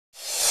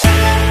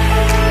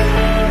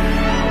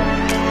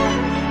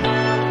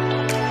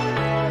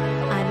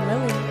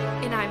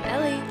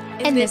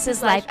And this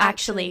is Life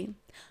Actually.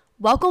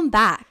 Welcome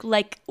back.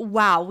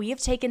 Wow, we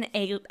have taken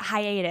a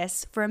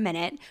hiatus for a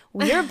minute.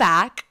 We are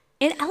back,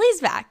 and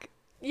Ellie's back.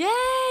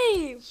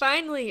 Yay!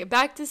 Finally,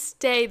 back to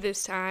stay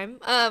this time.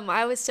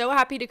 I was so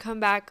happy to come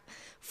back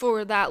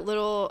for that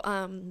little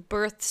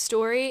birth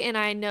story, and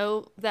I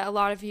know that a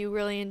lot of you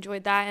really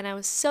enjoyed that, and I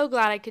was so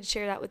glad I could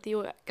share that with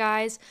you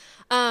guys.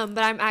 But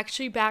I'm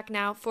actually back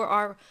now for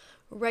our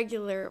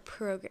regular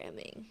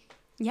programming.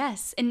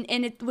 Yes,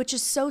 and which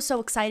is so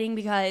exciting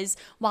because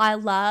while I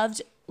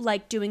loved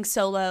doing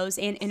solos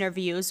and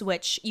interviews,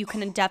 which you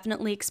can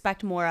definitely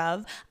expect more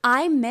of,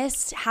 I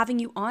missed having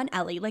you on,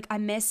 Ellie. I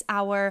miss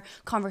our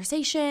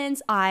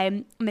conversations.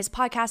 I miss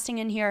podcasting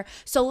in here.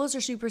 Solos are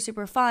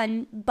super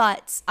fun,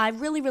 but I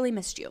really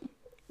missed you.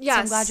 Yes,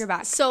 so I'm glad you're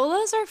back.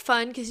 Solos are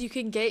fun because you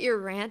can get your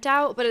rant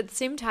out, but at the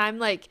same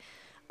time,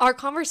 our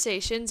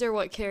conversations are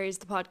what carries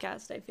the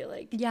podcast, I feel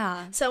like.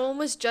 Yeah. Someone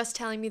was just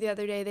telling me the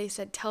other day, they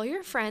said, tell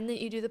your friend that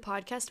you do the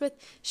podcast with,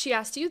 she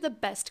asked you the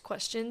best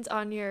questions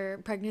on your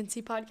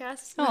pregnancy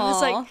podcast. And I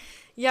was like,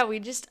 yeah, we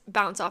just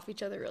bounce off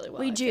each other really well.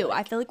 We do.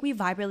 I feel like we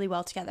vibe really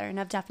well together, and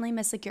I've definitely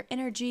missed your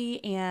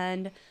energy,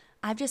 and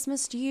I've just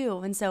missed you.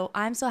 And so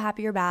I'm so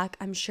happy you're back.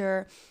 I'm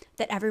sure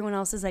that everyone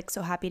else is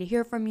so happy to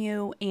hear from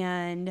you,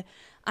 and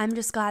I'm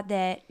just glad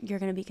that you're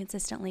going to be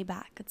consistently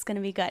back. It's going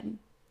to be good.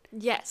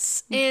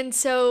 Yes. And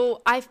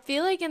so I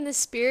feel like in the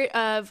spirit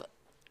of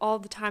all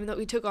the time that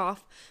we took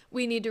off,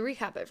 we need to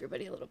recap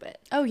everybody a little bit.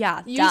 Oh,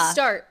 yeah. You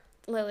start,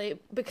 Lily,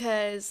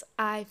 because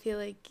I feel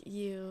like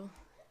you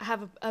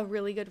have a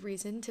really good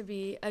reason to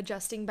be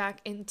adjusting back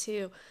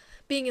into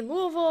being in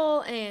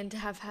Louisville and to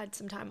have had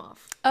some time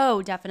off.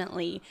 Oh,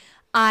 definitely.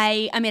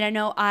 I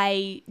know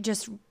I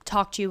just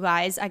talked to you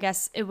guys. I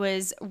guess it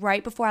was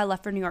right before I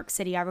left for New York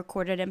City. I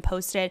recorded and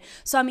posted.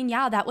 So,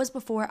 that was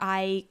before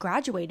I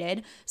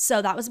graduated.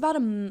 So that was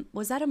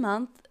was that a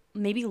month?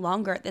 Maybe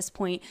longer at this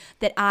point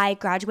that I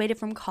graduated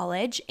from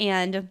college.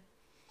 And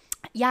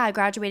yeah, I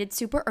graduated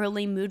super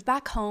early, moved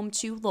back home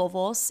to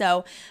Louisville.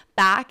 So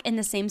back in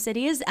the same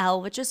city as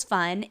Elle, which is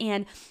fun.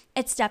 And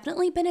it's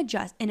definitely been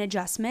an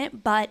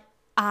adjustment, but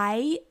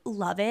I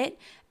love it.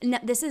 And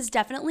this is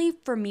definitely,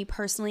 for me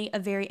personally, a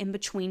very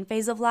in-between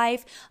phase of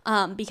life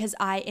because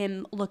I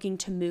am looking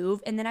to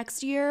move in the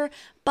next year.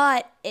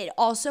 But it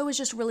also is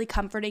just really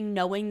comforting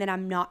knowing that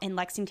I'm not in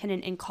Lexington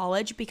and in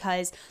college,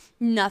 because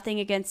nothing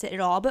against it at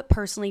all. But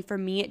personally, for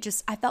me,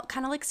 I felt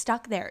kind of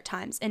stuck there at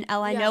times. And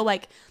Elle, I know I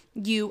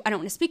don't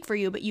want to speak for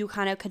you, but you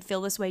kind of could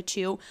feel this way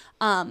too.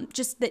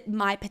 Just that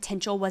my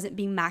potential wasn't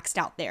being maxed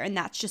out there, and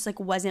that's just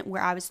wasn't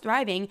where I was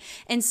thriving.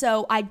 And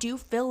so I do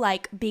feel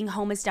like being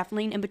home is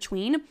definitely an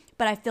in-between,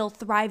 but I feel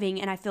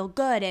thriving and I feel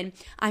good, and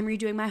I'm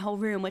redoing my whole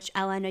room, which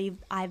Ella, I know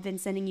I've been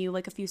sending you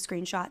a few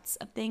screenshots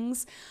of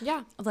things.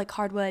 Yeah. Of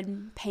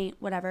hardwood, paint,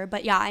 whatever.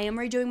 But yeah, I am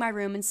redoing my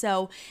room, and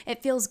so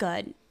it feels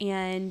good.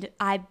 And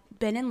I've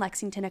been in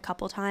Lexington a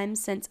couple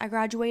times since I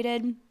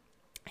graduated.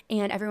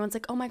 And everyone's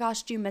like, oh my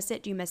gosh, do you miss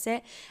it? Do you miss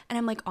it? And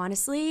I'm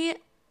honestly,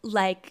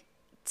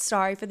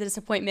 sorry for the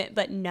disappointment,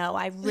 but no,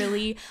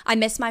 I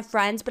miss my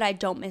friends, but I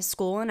don't miss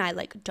school, and I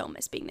don't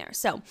miss being there.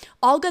 So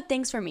all good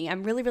things for me.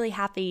 I'm really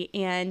happy.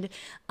 And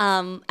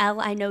Elle,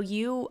 I know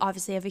you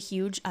obviously have a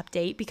huge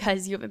update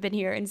because you haven't been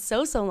here in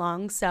so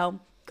long. So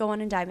go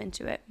on and dive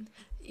into it.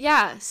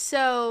 Yeah.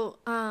 So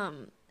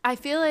I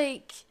feel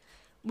like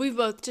we've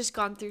both just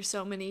gone through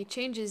so many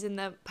changes in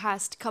the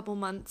past couple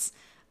months.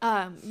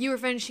 You were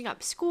finishing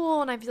up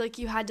school, and I feel like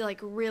you had to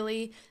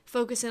really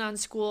focus in on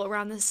school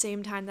around the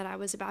same time that I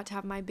was about to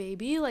have my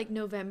baby,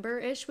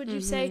 November-ish, would you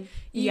say?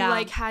 You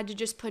had to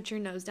just put your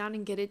nose down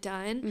and get it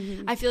done.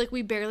 Mm-hmm. I feel like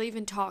we barely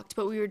even talked,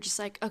 but we were just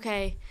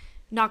okay,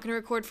 not gonna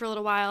record for a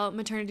little while.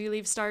 Maternity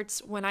leave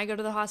starts when I go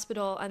to the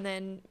hospital, and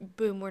then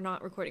boom, we're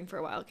not recording for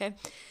a while, okay?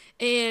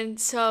 And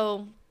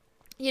so,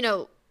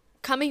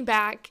 coming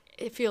back,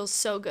 it feels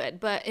so good.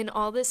 But in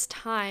all this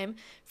time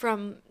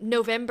from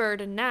November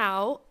to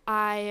now,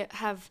 I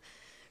have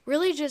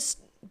really just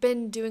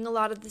been doing a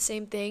lot of the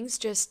same things,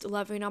 just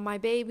loving on my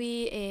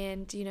baby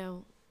and,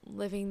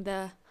 living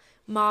the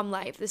mom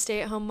life, the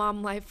stay-at-home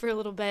mom life for a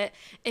little bit.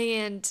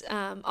 And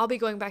I'll be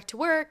going back to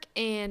work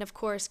and, of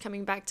course,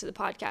 coming back to the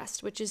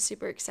podcast, which is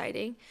super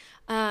exciting.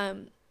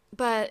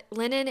 But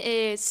Lennon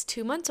is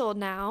 2 months old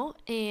now,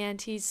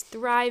 and he's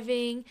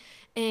thriving,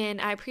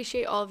 and I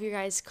appreciate all of your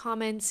guys'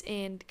 comments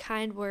and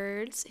kind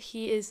words.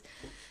 He is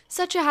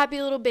such a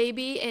happy little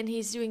baby, and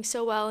he's doing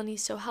so well, and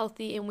he's so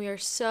healthy, and we are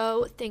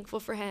so thankful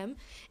for him.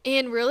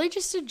 And really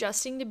just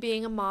adjusting to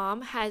being a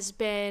mom has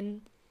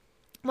been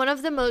one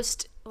of the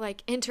most,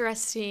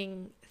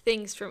 interesting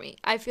things for me.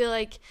 I feel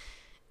like,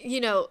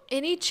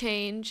 any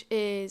change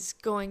is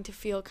going to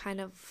feel kind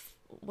of,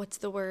 what's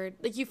the word?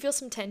 You feel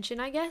some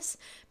tension, I guess,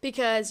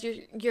 because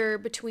you're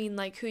between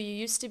who you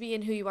used to be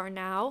and who you are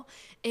now,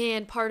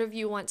 and part of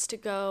you wants to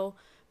go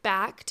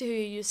back to who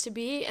you used to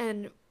be,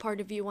 and part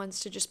of you wants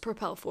to just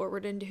propel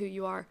forward into who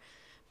you are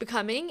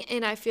becoming.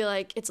 And I feel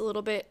like it's a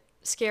little bit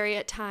scary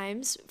at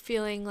times,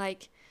 feeling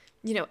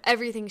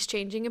everything's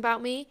changing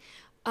about me.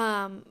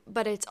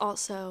 But it's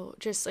also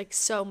just like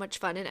so much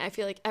fun. And I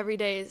feel like every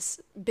day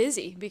is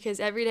busy because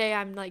every day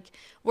I'm like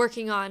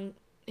working on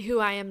who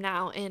I am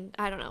now. And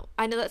I don't know.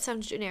 I know that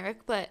sounds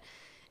generic, but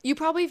you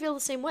probably feel the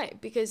same way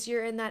because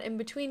you're in that in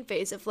between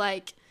phase of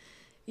like,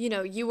 you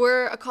know, you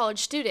were a college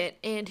student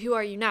and who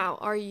are you now?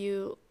 Are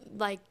you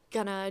like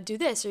gonna do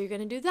this or you're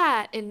gonna do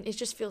that? And it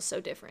just feels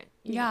so different.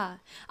 Yeah.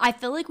 I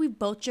feel like we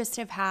both just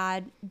have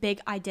had big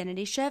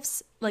identity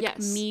shifts. Like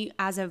Yes. me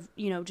as of,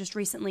 just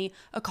recently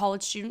a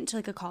college student to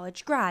like a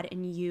college grad,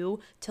 and you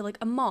to like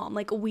a mom.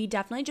 Like we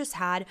definitely just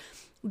had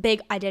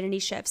big identity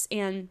shifts.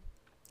 And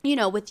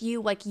with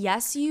you, like,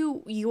 yes,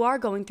 you are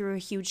going through a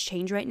huge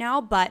change right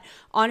now, but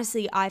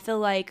honestly, I feel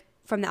like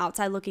from the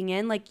outside looking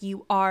in, like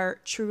you are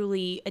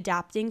truly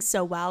adapting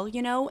so well,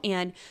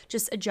 and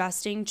just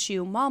adjusting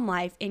to mom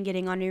life and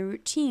getting on a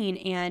routine.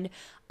 And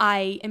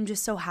I am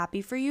just so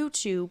happy for you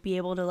to be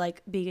able to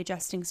like be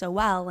adjusting so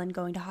well and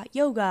going to hot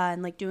yoga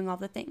and like doing all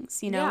the things.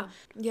 Yeah.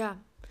 Yeah.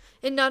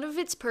 And none of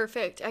it's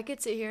perfect. I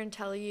could sit here and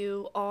tell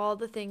you all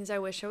the things I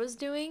wish I was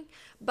doing,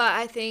 but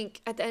I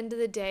think at the end of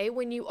the day,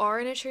 when you are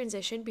in a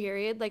transition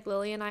period, like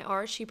Lily and I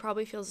are, she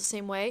probably feels the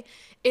same way.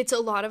 It's a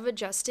lot of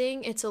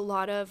adjusting. It's a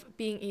lot of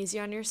being easy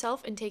on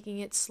yourself and taking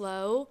it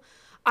slow.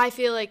 I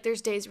feel like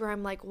there's days where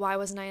I'm like, why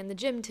wasn't I in the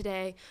gym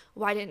today?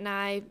 Why didn't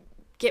I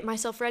get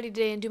myself ready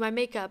today and do my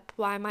makeup?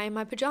 Why am I in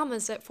my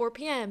pajamas at 4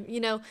 p.m.?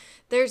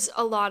 There's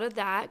a lot of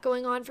that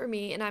going on for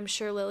me, and I'm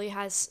sure Lily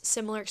has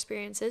similar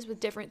experiences with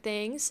different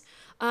things.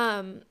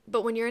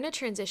 But when you're in a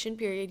transition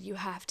period, you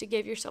have to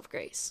give yourself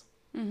grace.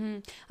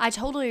 I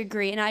totally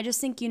agree. And I just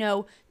think,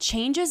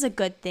 change is a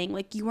good thing.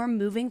 Like you are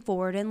moving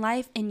forward in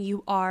life and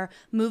you are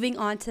moving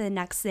on to the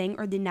next thing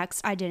or the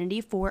next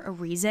identity for a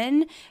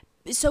reason.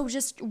 So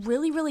just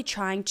really, really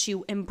trying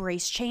to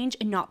embrace change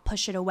and not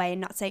push it away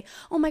and not say,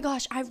 oh my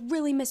gosh, I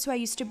really miss who I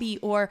used to be.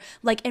 Or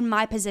like in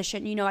my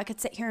position, I could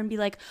sit here and be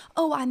like,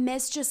 oh, I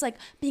miss just like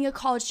being a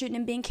college student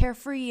and being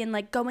carefree and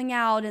like going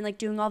out and like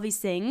doing all these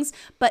things.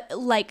 But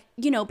like,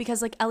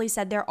 because like Ellie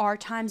said, there are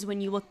times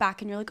when you look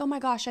back and you're like, oh my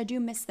gosh, I do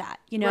miss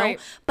that, Right.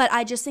 But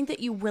I just think that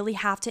you really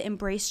have to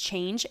embrace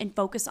change and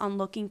focus on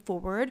looking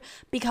forward,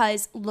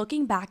 because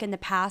looking back in the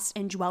past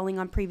and dwelling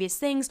on previous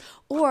things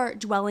or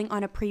dwelling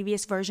on a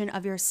previous version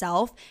of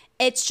yourself,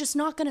 it's just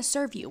not going to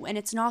serve you, and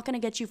it's not going to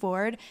get you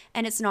forward,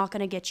 and it's not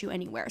going to get you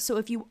anywhere. So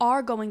if you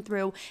are going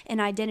through an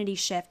identity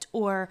shift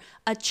or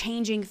a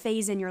changing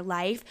phase in your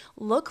life,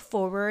 look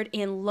forward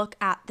and look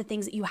at the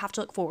things that you have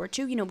to look forward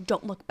to.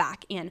 Don't look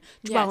back and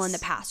dwell in the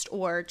past,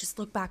 or just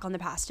look back on the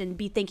past and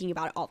be thinking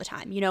about it all the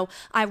time.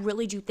 I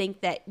really do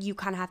think that you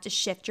kind of have to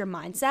shift your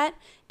mindset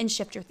and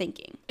shift your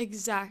thinking.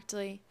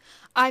 Exactly.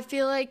 I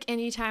feel like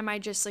anytime I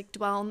just like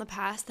dwell on the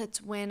past,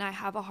 that's when I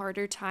have a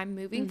harder time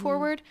moving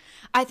forward.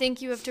 I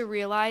think you have to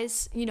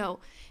realize,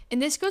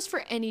 and this goes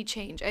for any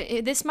change.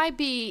 This might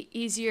be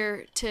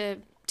easier to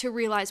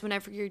realize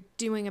whenever you're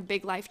doing a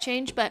big life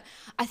change, but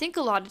I think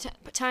a lot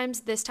of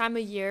times this time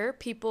of year,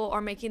 people are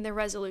making their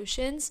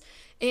resolutions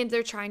and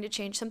they're trying to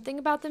change something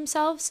about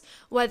themselves,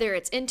 whether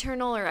it's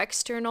internal or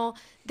external.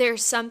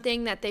 There's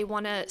something that they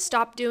want to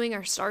stop doing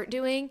or start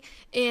doing,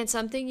 and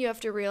something you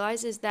have to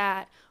realize is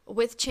that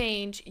with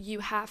change, you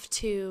have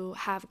to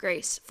have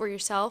grace for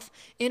yourself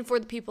and for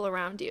the people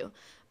around you,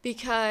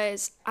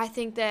 because I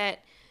think that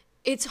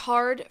it's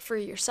hard for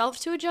yourself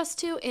to adjust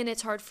to, and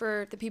it's hard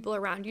for the people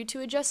around you to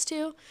adjust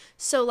to.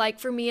 So like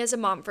for me as a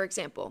mom, for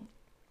example,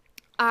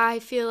 I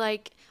feel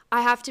like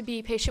I have to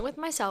be patient with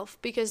myself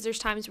because there's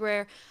times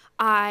where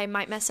I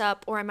might mess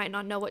up or I might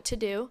not know what to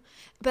do.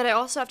 But I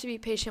also have to be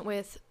patient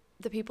with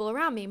the people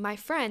around me. My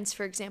friends,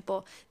 for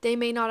example, they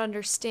may not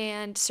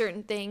understand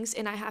certain things,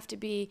 and I have to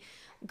be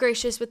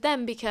gracious with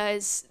them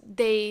because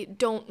they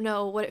don't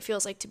know what it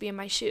feels like to be in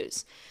my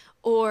shoes,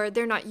 or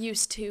they're not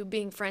used to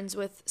being friends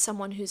with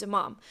someone who's a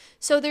mom.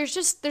 So there's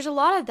a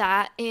lot of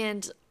that.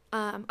 And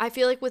I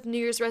feel like with New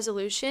Year's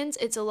resolutions,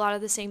 it's a lot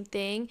of the same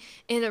thing.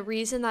 And the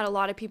reason that a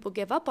lot of people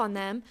give up on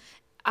them,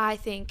 I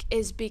think,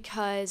 is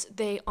because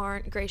they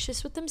aren't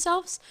gracious with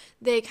themselves.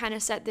 They kind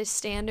of set this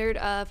standard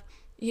of,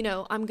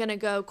 I'm going to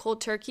go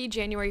cold turkey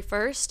January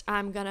 1st.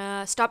 I'm going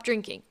to stop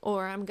drinking,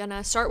 or I'm going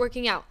to start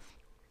working out.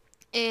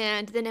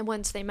 And then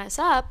once they mess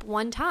up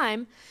one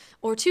time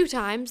or two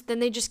times, then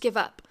they just give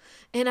up.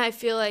 And I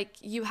feel like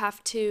you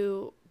have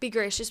to be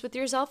gracious with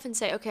yourself and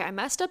say, okay, I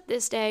messed up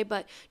this day,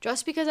 but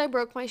just because I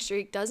broke my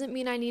streak doesn't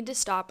mean I need to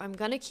stop. I'm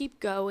going to keep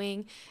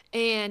going,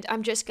 and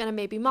I'm just going to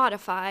maybe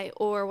modify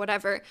or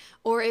whatever.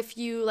 Or if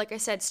you, like I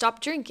said, stop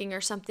drinking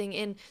or something,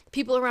 and the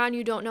people around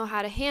you don't know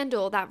how to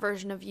handle that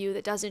version of you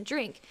that doesn't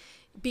drink,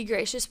 be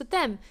gracious with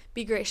them.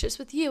 Be gracious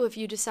with you if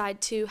you decide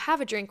to have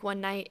a drink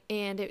one night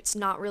and it's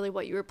not really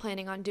what you were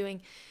planning on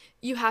doing.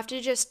 You have to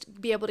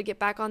just be able to get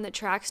back on the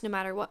tracks no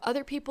matter what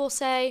other people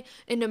say,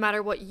 and no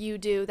matter what you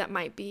do that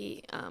might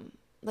be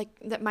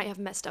that might have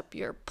messed up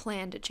your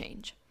plan to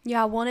change.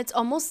 Yeah, well, and it's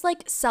almost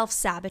like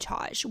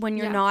self-sabotage when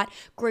you're not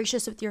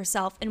gracious with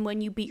yourself and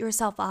when you beat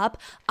yourself up.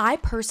 I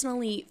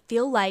personally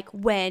feel like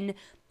when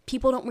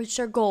people don't reach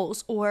their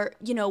goals, or,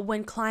 you know,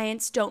 when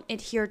clients don't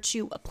adhere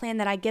to a plan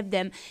that I give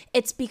them,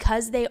 it's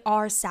because they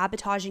are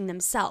sabotaging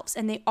themselves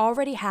and they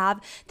already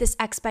have this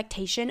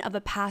expectation of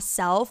a past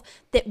self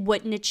that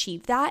wouldn't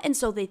achieve that. And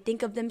so they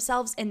think of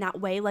themselves in that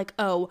way, like,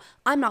 oh,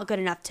 I'm not good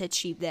enough to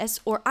achieve this,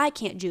 or I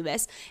can't do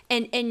this.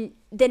 And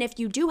then if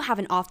you do have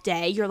an off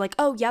day, you're like,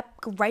 oh, yep,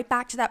 right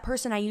back to that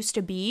person I used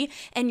to be.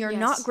 And you're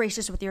not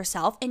gracious with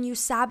yourself, and you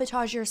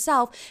sabotage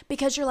yourself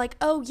because you're like,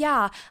 oh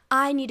yeah,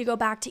 I need to go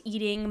back to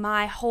eating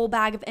my whole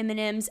bag of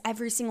M&Ms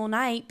every single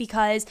night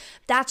because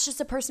that's just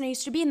the person I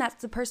used to be, and that's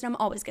the person I'm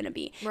always going to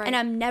be. Right. And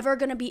I'm never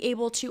going to be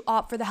able to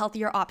opt for the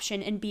healthier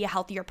option and be a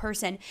healthier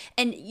person.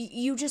 And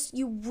you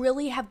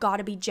really have got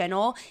to be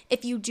gentle.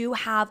 If you do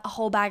have a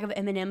whole bag of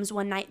M&Ms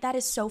one night, that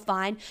is so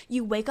fine.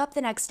 You wake up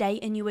the next day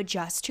and you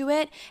adjust to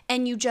it,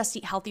 and you just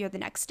eat healthier the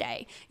next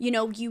day. You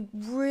know, you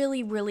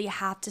really, really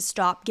have to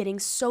stop getting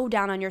so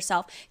down on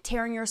yourself,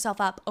 tearing yourself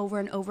up over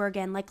and over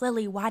again. Like,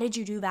 Lily, why did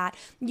you do that?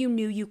 You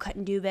knew you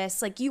couldn't do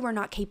this. Like, you were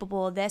not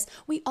capable of this.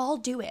 We all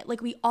do it.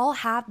 Like, we all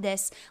have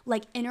this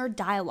like inner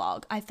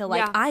dialogue. I feel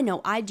like I know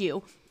I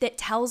do, that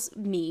tells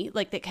me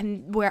like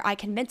where I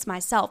convince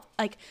myself.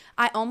 Like,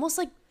 I almost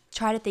like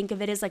try to think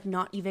of it as like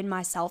not even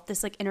myself,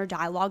 this like inner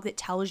dialogue that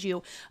tells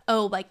you,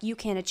 oh, like you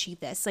can't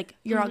achieve this. Like,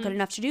 you're not good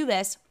enough to do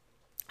this.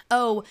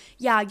 Oh,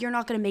 yeah, you're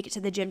not going to make it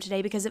to the gym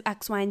today because of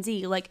X, Y, and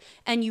Z. Like,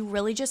 and you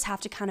really just have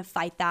to kind of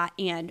fight that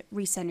and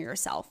recenter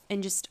yourself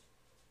and just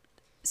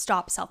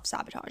stop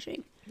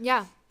self-sabotaging.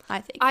 Yeah. I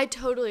think. I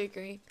totally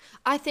agree.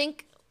 I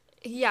think,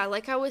 yeah,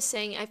 like I was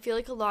saying, I feel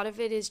like a lot of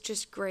it is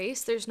just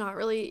grace. There's not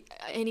really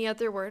any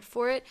other word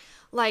for it.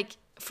 Like,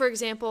 for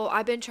example,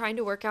 I've been trying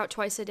to work out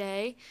twice a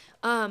day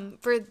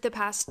for the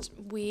past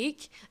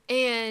week,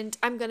 and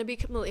I'm going to be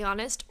completely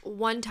honest,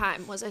 one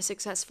time was I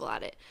successful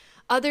at it.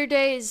 Other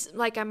days,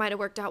 like I might have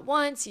worked out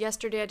once.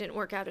 Yesterday, I didn't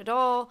work out at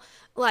all.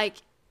 Like,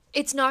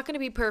 it's not going to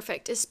be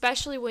perfect,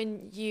 especially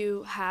when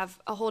you have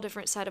a whole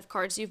different set of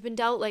cards you've been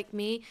dealt. Like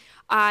me,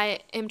 I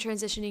am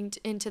transitioning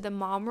into the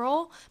mom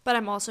role, but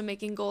I'm also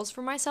making goals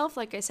for myself.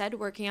 Like I said,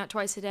 working out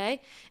twice a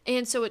day.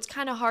 And so it's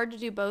kind of hard to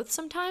do both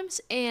sometimes.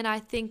 And I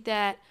think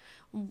that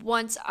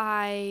once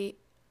I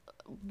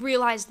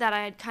realized that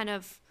I had kind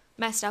of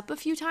messed up a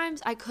few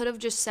times, I could have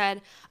just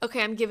said,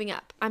 okay, I'm giving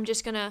up. I'm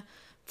just going to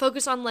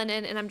focus on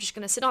Lennon, and I'm just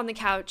going to sit on the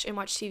couch and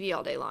watch TV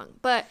all day long.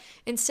 But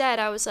instead,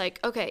 I was like,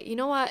 okay, you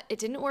know what? It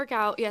didn't work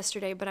out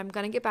yesterday, but I'm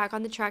going to get back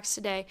on the tracks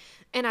today.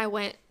 And I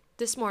went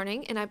this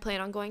morning, and I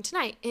plan on going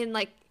tonight. And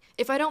like,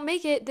 if I don't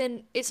make it,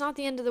 then it's not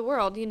the end of the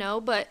world, you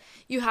know, but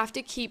you have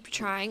to keep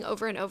trying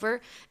over and over,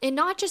 and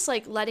not just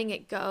like letting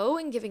it go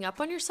and giving up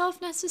on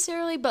yourself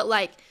necessarily, but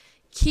like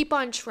keep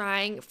on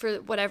trying for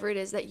whatever it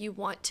is that you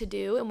want to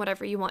do and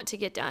whatever you want to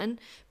get done.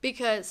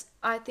 Because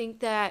I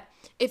think that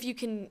if you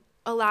can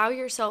allow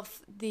yourself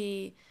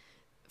the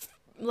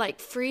like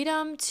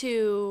freedom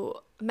to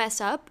mess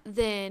up,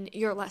 then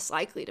you're less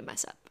likely to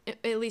mess up.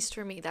 At least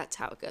for me, that's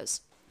how it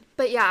goes.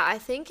 But yeah, I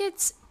think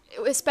it's,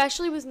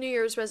 especially with New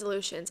Year's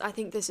resolutions, I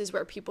think this is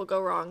where people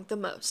go wrong the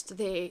most.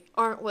 They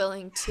aren't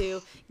willing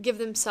to give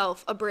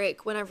themselves a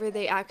break whenever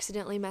they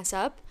accidentally mess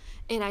up.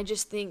 And I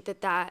just think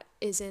that that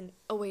isn't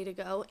a way to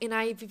go. And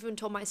I've even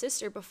told my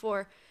sister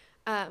before,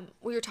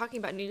 we were talking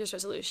about New Year's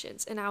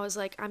resolutions, and I was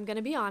like, I'm going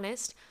to be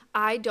honest,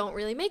 I don't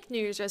really make New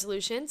Year's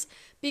resolutions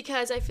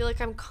because I feel like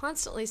I'm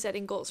constantly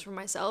setting goals for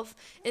myself.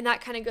 And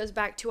that kind of goes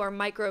back to our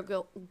micro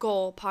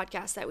goal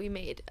podcast that we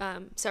made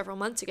several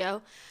months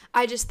ago.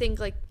 I just think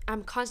like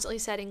I'm constantly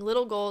setting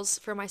little goals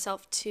for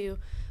myself to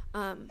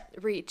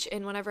reach.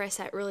 And whenever I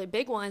set really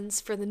big ones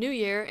for the new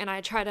year and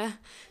I try to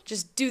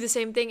just do the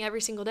same thing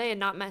every single day and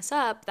not mess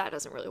up, that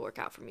doesn't really work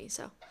out for me.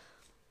 So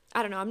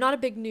I don't know. I'm not a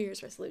big New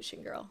Year's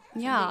resolution girl.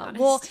 Yeah.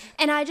 Well,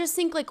 and I just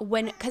think like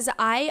because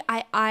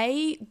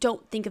I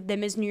don't think of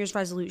them as New Year's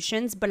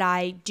resolutions, but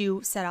I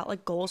do set out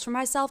like goals for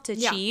myself to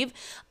achieve.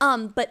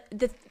 Yeah. But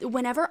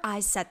whenever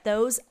I set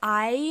those,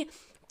 I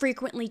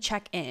frequently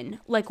check in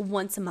like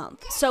once a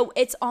month. So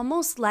it's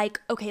almost like,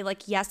 okay,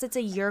 like yes, it's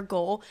a year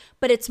goal,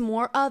 but it's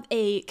more of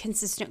a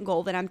consistent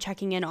goal that I'm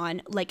checking in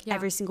on like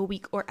every single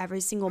week or every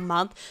single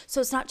month.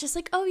 So it's not just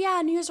like, oh yeah,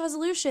 New Year's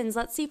resolutions,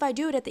 let's see if I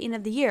do it at the end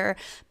of the year,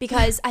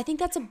 because I think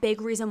that's a big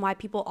reason why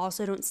people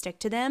also don't stick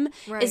to them,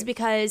 is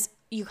because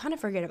you kind of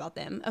forget about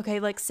them.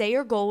 Okay, like say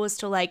your goal was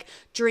to like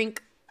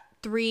drink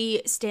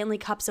 3 Stanley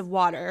cups of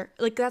water.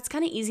 Like that's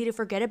kind of easy to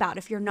forget about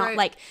if you're not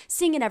like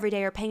seeing it every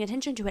day or paying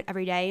attention to it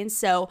every day. And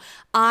so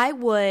I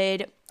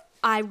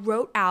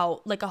wrote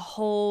out like a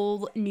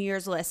whole New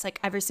Year's list like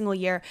every single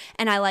year,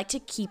 and I like to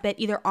keep it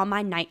either on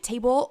my night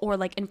table or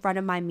like in front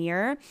of my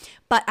mirror.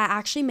 But I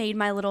actually made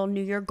my little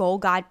New Year goal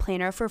guide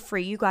planner for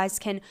free. You guys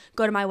can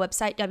go to my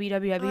website,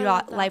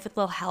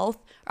 www.lifewithlilhealth.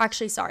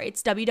 Actually, sorry,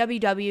 it's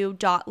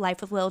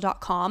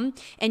www.lifewithlil.com,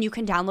 and you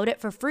can download it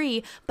for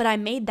free. But I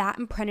made that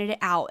and printed it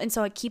out, and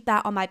so I keep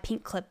that on my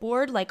pink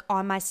clipboard, like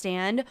on my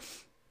stand,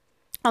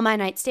 on my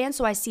nightstand,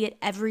 so I see it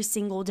every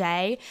single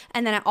day.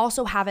 And then I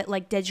also have it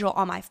like digital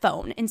on my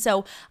phone. And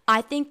so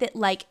I think that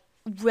like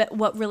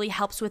what really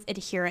helps with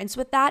adherence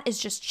with that is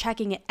just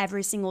checking it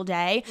every single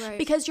day. Right.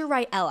 Because you're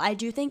right, Elle, I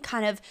do think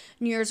kind of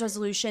New Year's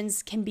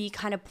resolutions can be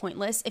kind of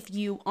pointless if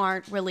you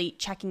aren't really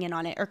checking in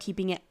on it or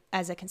keeping it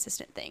as a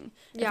consistent thing,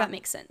 if that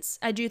makes sense.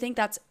 I do think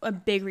that's a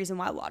big reason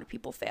why a lot of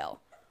people fail.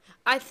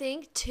 I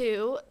think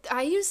too,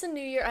 I use the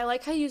new year, I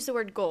like how you use the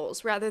word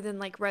goals rather than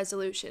like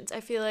resolutions. I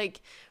feel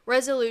like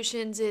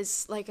resolutions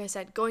is, like I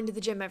said, going to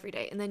the gym every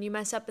day, and then you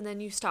mess up and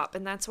then you stop.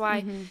 And that's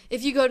why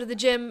if you go to the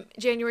gym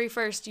January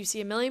 1st, you see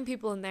 1 million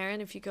people in there.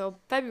 And if you go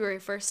February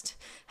 1st,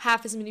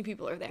 half as many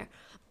people are there.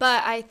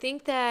 But I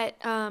think that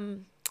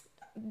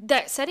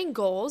that setting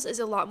goals is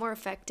a lot more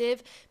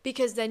effective,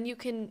 because then you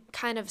can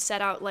kind of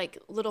set out like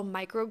little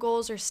micro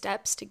goals or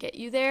steps to get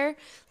you there.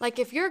 Like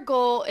if your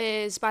goal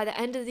is by the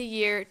end of the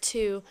year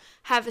to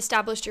have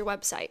established your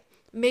website,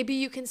 maybe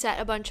you can set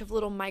a bunch of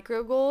little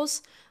micro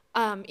goals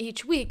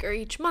each week or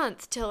each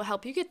month to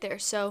help you get there.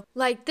 So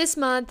like this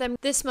month I'm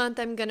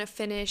going to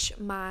finish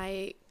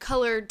my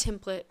colored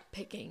template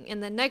picking,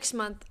 and then next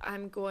month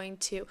I'm going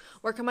to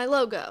work on my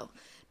logo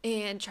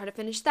and try to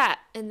finish that.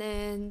 And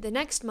then the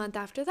next month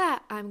after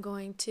that, I'm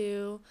going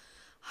to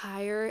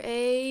hire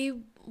a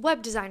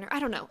web designer. I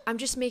don't know. I'm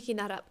just making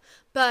that up.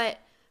 But,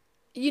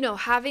 you know,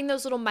 having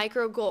those little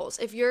micro goals.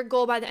 If your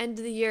goal by the end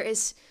of the year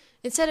is,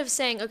 instead of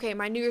saying, okay,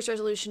 my New Year's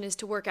resolution is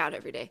to work out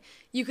every day,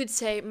 you could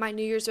say my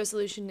New Year's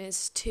resolution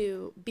is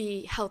to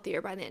be healthier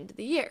by the end of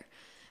the year.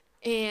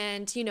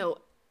 And, you know,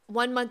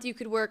 1 month you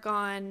could work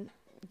on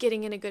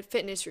getting in a good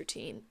fitness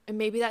routine, and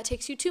maybe that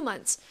takes you 2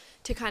 months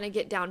to kind of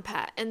get down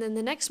pat, and then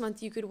the next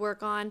month you could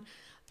work on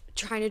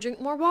trying to drink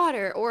more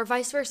water, or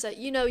vice versa.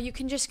 You know, you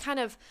can just kind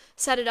of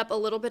set it up a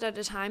little bit at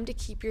a time to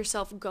keep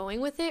yourself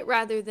going with it,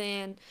 rather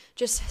than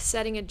just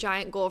setting a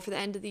giant goal for the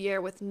end of the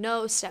year with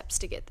no steps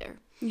to get there.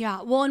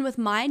 Yeah, well, and with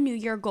my New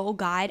Year goal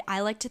guide,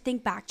 I like to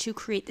think back to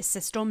create the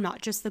system,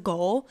 not just the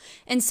goal.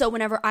 And so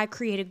whenever I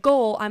create a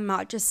goal, I'm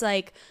not just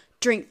like,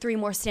 drink 3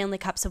 more Stanley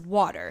cups of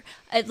water.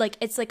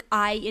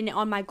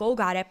 On my goal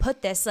guide, I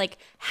put this, like,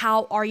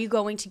 how are you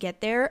going to get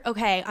there?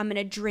 Okay, I'm going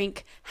to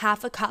drink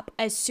half a cup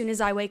as soon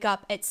as I wake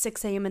up at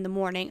 6 a.m. in the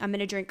morning. I'm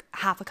going to drink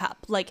half a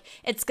cup. Like,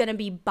 it's going to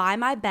be by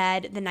my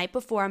bed the night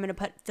before. I'm going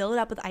to fill it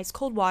up with ice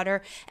cold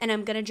water, and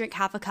I'm going to drink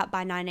half a cup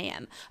by 9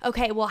 a.m.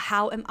 Okay, well,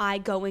 how am I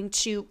going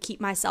to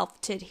keep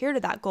myself to adhere to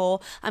that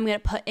goal? I'm going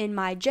to put in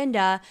my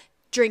agenda,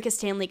 drink a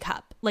Stanley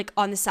cup, like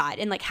on the side,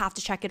 and like have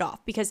to check it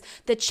off, because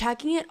the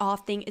checking it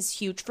off thing is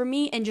huge for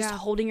me, and just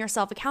holding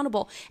yourself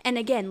accountable. And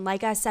again,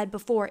 like I said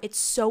before, it's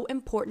so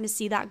important to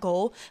see that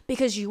goal,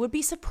 because you would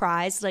be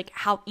surprised like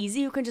how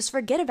easy you can just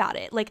forget about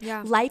it. Like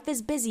life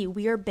is busy.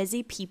 We are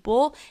busy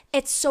people.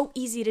 It's so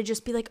easy to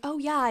just be like, oh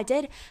yeah, I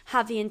did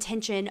have the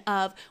intention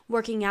of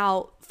working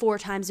out 4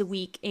 times a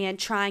week and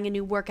trying a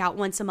new workout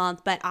once a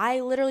month, but I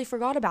literally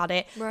forgot about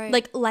it. Right.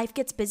 Like life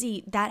gets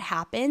busy. That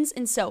happens.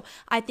 And so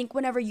I think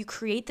whenever you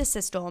create the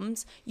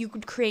systems, you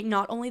could create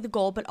not only the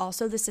goal, but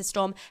also the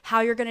system, how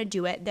you're going to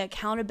do it, the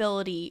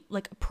accountability,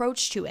 like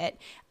approach to it.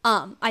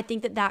 I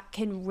think that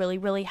can really,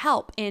 really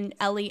help. And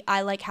Ellie,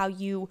 I like how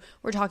you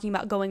were talking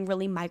about going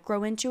really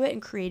micro into it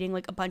and creating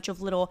like a bunch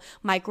of little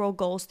micro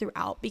goals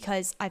throughout,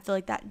 because I feel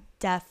like that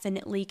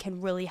definitely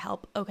can really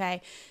help.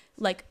 Okay,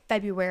 like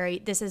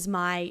February, this is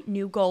my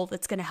new goal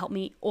that's going to help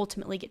me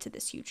ultimately get to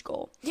this huge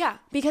goal. Yeah.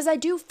 Because I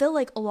do feel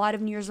like a lot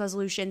of New Year's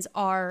resolutions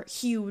are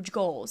huge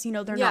goals. You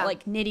know, they're not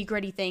like nitty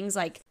gritty things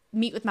like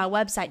meet with my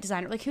website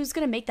designer. Like, who's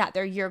going to make that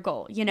their year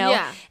goal, you know?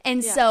 Yeah.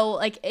 And so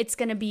like, it's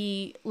going to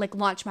be like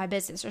launch my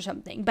business or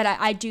something. But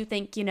I do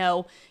think, you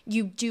know,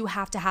 you do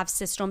have to have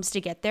systems to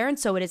get there. And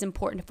so it is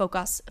important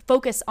to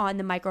focus on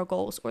the micro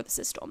goals or the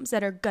systems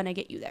that are going to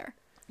get you there.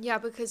 Yeah,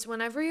 because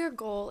whenever your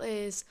goal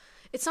is,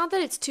 it's not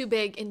that it's too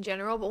big in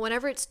general, but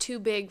whenever it's too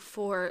big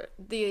for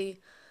the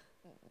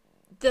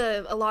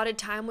allotted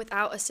time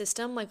without a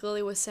system, like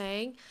Lily was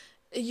saying,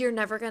 you're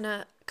never going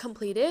to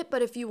complete it.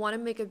 But if you want to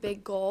make a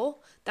big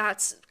goal,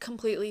 that's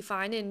completely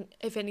fine. And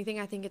if anything,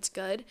 I think it's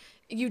good.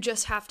 You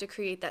just have to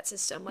create that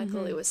system, like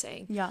Lily was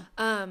saying. Yeah.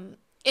 And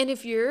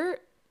if your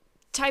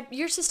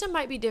system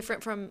might be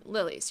different from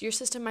Lily's. Your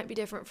system might be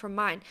different from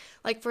mine.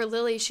 Like for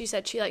Lily, she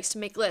said she likes to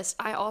make lists.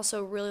 I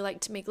also really like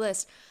to make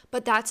lists,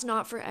 but that's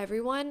not for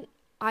everyone.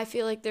 I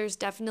feel like there's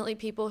definitely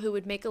people who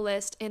would make a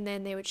list and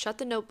then they would shut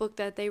the notebook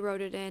that they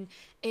wrote it in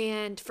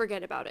and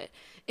forget about it.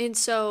 And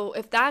so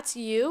if that's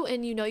you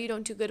and you know you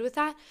don't do good with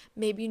that,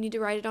 maybe you need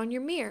to write it on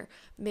your mirror.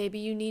 Maybe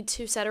you need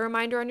to set a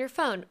reminder on your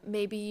phone.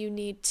 Maybe you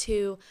need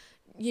to,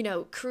 you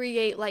know,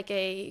 create like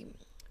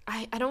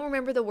I don't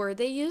remember the word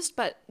they used,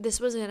 but this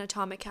was in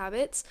Atomic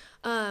Habits.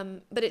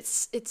 But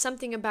it's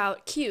something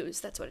about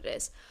cues. That's what it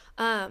is.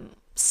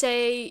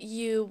 Say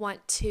you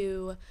want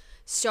to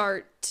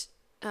start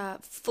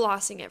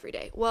flossing every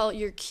day. Well,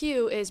 your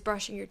cue is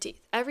brushing your teeth.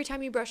 Every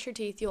time you brush your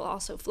teeth, you'll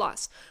also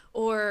floss.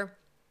 Or,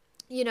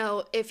 you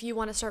know, if you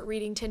want to start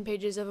reading 10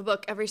 pages of a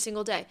book every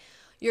single day,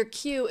 your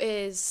cue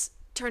is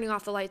turning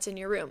off the lights in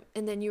your room.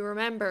 And then you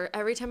remember,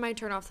 every time I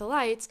turn off the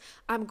lights,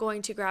 I'm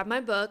going to grab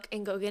my book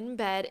and go get in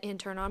bed and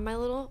turn on my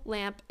little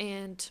lamp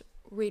and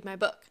read my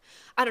book.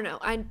 I don't know.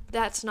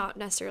 That's not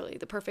necessarily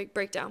the perfect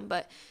breakdown,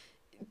 but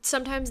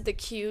sometimes the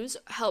cues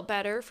help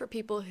better for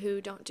people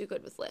who don't do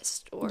good with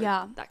lists or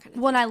that kind of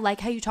thing. Well, and I like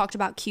how you talked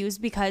about cues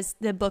because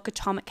the book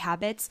Atomic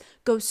Habits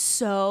goes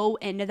so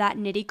into that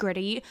nitty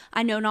gritty.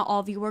 I know not all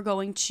of you are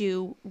going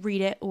to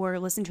read it or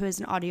listen to it as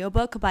an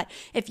audiobook, but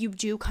if you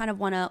do kind of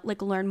want to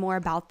like learn more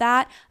about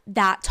that,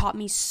 that taught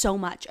me so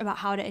much about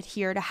how to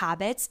adhere to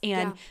habits.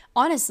 And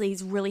honestly,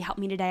 it's really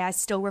helped me today. I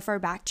still refer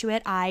back to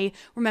it. I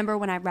remember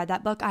when I read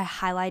that book, I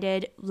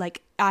highlighted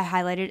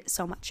it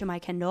so much in my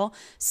Kindle.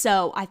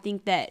 So I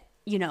think that,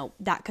 you know,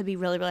 that could be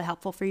really, really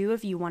helpful for you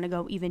if you want to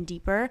go even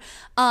deeper.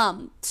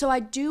 So I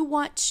do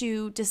want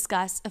to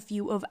discuss a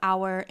few of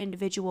our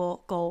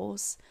individual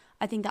goals.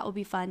 I think that would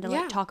be fun to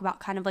like talk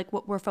about kind of like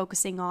what we're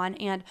focusing on.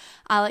 And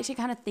I like to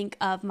kind of think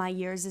of my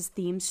years as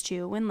themes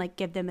too and like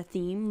give them a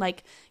theme.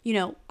 Like, you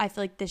know, I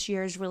feel like this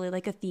year is really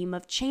like a theme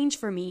of change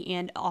for me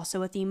and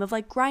also a theme of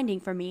like grinding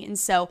for me. And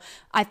so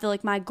I feel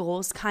like my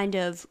goals kind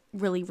of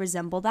really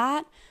resemble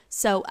that.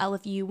 So Elle,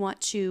 if you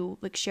want to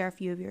like share a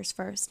few of yours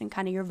first and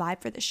kind of your vibe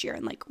for this year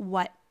and like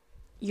what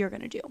you're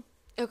going to do.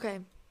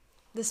 Okay.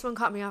 This one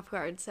caught me off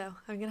guard, so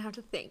I'm going to have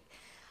to think.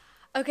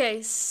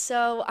 Okay,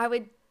 so I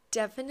would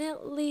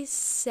definitely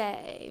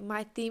say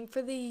my theme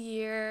for the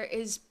year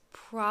is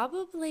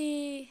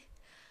probably,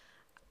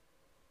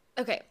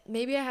 okay,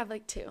 maybe I have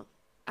like two.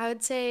 I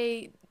would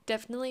say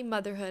definitely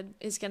motherhood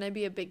is going to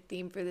be a big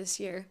theme for this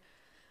year.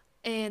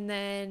 And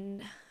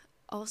then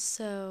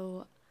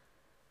also,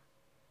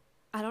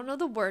 I don't know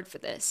the word for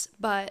this,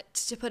 but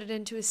to put it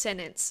into a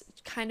sentence,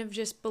 kind of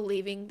just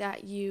believing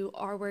that you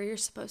are where you're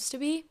supposed to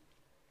be.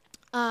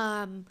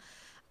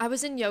 I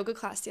was in yoga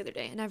class the other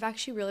day, and I've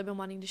actually really been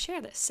wanting to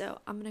share this, so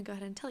I'm going to go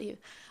ahead and tell you.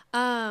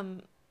 I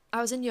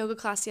was in yoga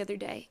class the other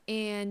day,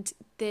 and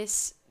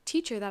this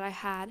teacher that I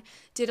had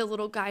did a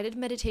little guided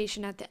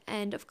meditation at the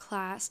end of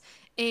class,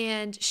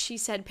 and she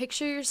said,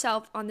 picture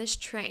yourself on this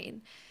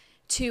train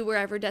to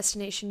wherever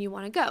destination you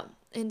want to go.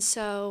 And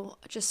so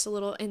just a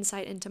little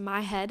insight into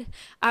my head,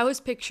 I was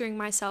picturing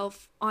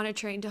myself on a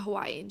train to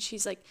Hawaii, and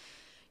she's like,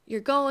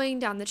 you're going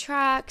down the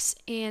tracks,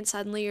 and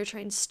suddenly your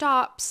train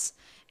stops,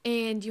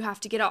 and you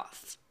have to get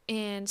off.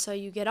 And so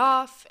you get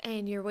off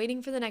and you're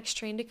waiting for the next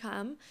train to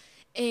come,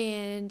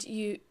 and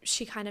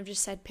she kind of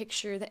just said,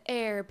 picture the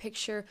air,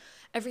 picture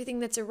everything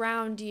that's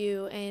around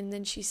you. And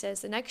then she says,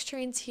 the next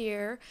train's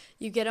here,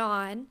 you get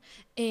on,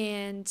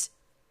 and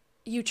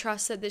you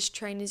trust that this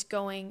train is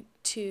going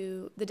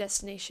to the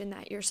destination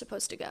that you're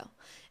supposed to go.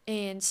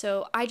 And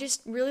so I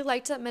just really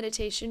liked that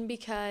meditation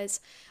because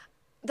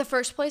the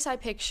first place I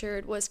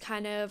pictured was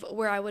kind of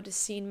where I would have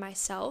seen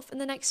myself in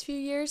the next few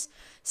years,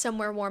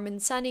 somewhere warm and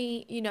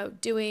sunny, you know,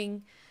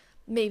 doing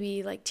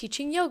maybe like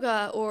teaching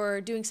yoga or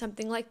doing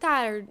something like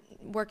that, or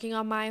working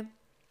on my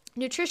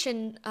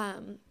nutrition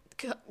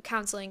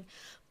counseling.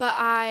 But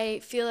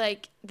I feel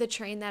like the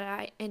train that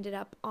I ended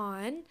up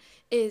on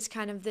is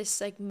kind of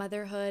this like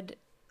motherhood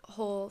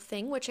whole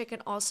thing, which I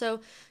can also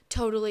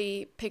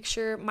totally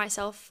picture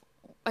myself.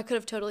 I could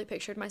have totally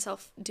pictured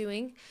myself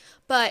doing,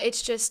 but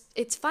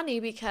it's funny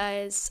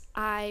because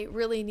I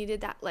really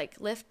needed that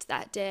like lift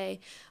that day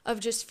of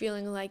just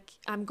feeling like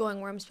I'm going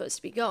where I'm supposed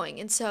to be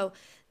going. And so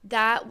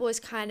that was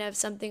kind of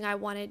something I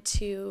wanted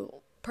to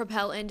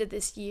propel into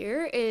this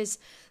year, is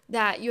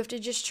that you have to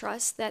just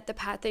trust that the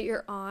path that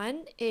you're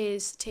on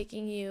is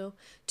taking you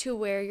to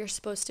where you're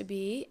supposed to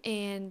be.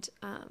 And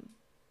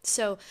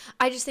so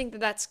I just think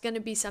that that's going to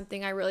be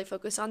something I really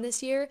focus on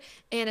this year.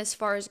 And as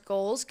far as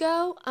goals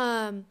go,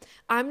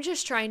 I'm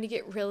just trying to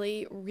get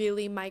really,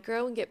 really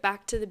micro and get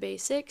back to the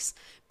basics,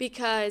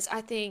 because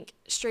I think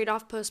straight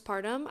off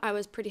postpartum, I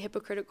was pretty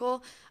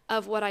hypocritical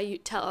of what I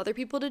tell other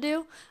people to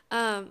do.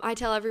 I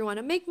tell everyone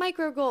to make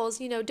micro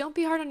goals, you know, don't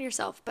be hard on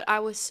yourself. But I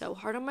was so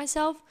hard on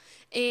myself,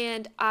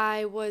 and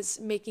I was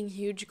making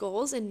huge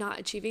goals and not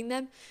achieving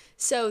them.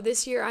 So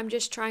this year I'm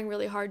just trying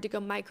really hard to go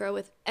micro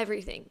with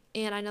everything.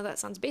 And I know that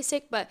sounds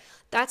basic, but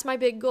that's my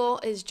big goal,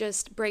 is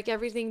just break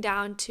everything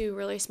down to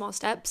really small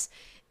steps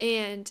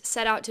and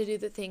set out to do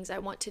the things I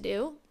want to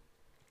do.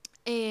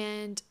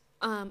 And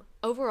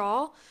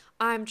overall,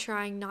 I'm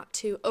trying not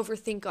to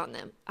overthink on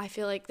them. I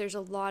feel like there's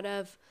a lot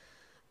of,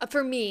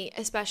 for me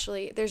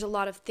especially, there's a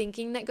lot of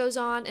thinking that goes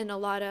on, and a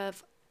lot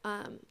of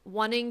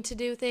wanting to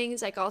do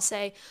things. Like I'll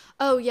say,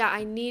 oh yeah,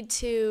 I need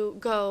to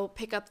go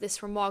pick up this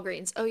from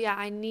Walgreens. Oh yeah,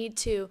 I need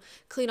to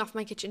clean off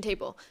my kitchen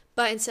table.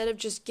 But instead of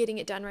just getting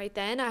it done right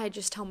then, I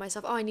just tell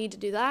myself, oh, I need to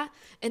do that.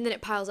 And then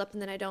it piles up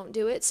and then I don't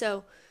do it.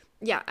 So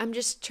yeah, I'm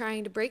just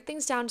trying to break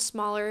things down to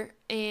smaller,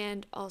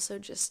 and also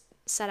just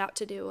set out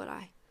to do what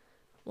I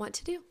want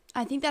to do.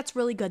 I think that's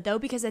really good though,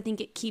 because I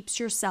think it keeps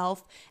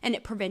yourself and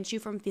it prevents you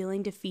from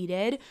feeling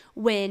defeated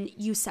when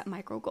you set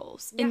micro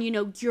goals. Yeah. And you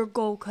know, your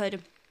goal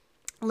could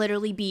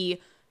literally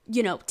be,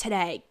 you know,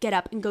 today, get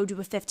up and go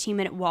do a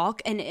 15-minute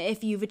walk. And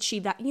if you've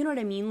achieved that, you know what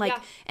I mean? Like,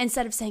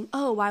 instead of saying,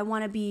 oh, I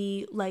want to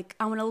be like,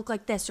 I want to look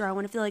like this, or I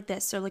want to feel like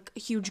this, or like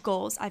huge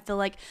goals, I feel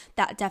like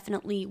that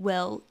definitely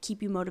will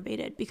keep you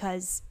motivated,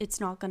 because it's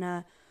not going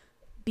to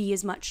be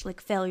as much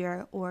like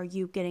failure or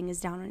you getting as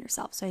down on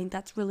yourself. So I think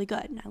that's really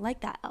good. And I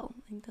like that, Elle.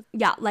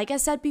 Yeah, like I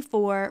said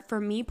before, for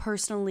me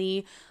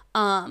personally,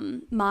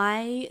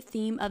 my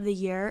theme of the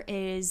year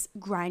is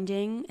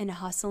grinding and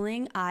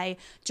hustling. I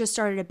just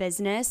started a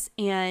business,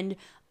 and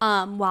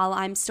while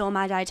I'm still in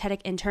my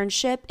dietetic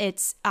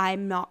internship,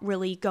 I'm not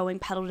really going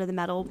pedal to the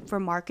metal for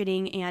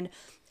marketing, and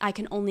I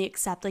can only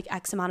accept like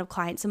X amount of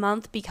clients a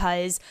month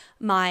because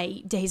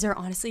my days are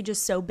honestly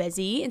just so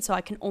busy. And so I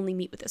can only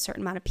meet with a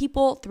certain amount of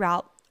people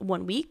throughout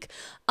 1 week.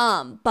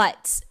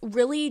 But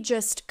really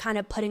just kind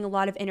of putting a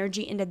lot of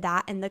energy into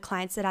that and the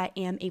clients that I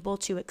am able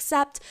to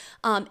accept,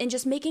 and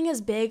just making as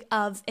big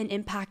of an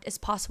impact as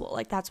possible.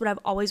 Like that's what I've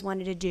always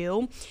wanted to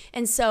do.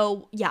 And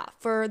so, yeah,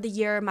 for the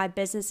year, my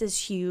business is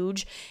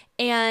huge.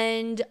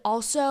 And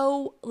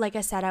also, like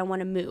I said, I want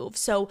to move.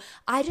 So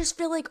I just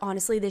feel like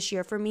honestly this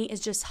year for me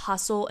is just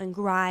hustle and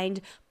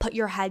grind, put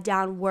your head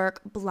down, work,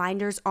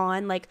 blinders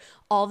on, like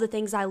all the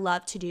things I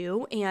love to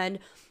do. And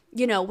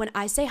you know, when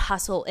I say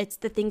hustle, it's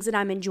the things that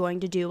I'm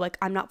enjoying to do. Like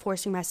I'm not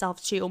forcing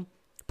myself to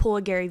pull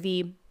a Gary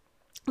Vee.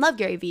 Love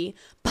Gary Vee,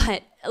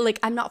 but like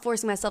I'm not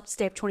forcing myself to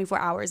stay up 24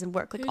 hours and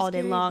work like all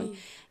day long.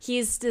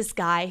 He's this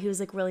guy who's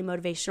like really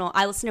motivational.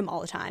 I listen to him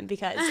all the time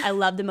because I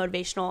love the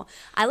motivational.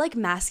 I like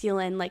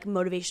masculine, like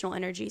motivational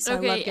energy. So I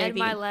love Gary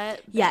Vee. Ed Mylett.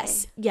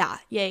 Yes. Yeah.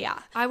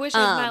 I wish Ed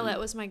Mylett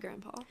was my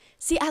grandpa.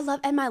 See, I love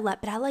Ed Mylett,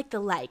 but I like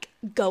the like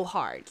go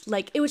hard,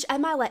 like which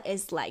Ed Mylett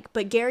is like,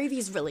 but Gary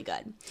Vee's really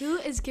good. Who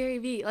is Gary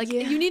Vee? Like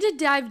you need to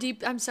dive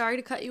deep. I'm sorry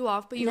to cut you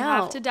off, but you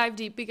have to dive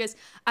deep because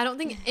I don't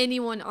think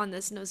anyone on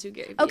this knows who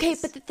Gary Vee is. Okay,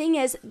 but the thing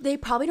is, they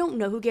probably don't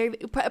know who Gary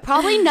Vee.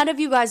 Probably none of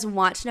you guys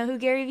want to know who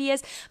Gary Vee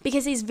is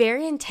because he's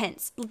very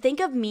intense.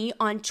 Think of me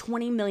on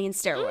 20 million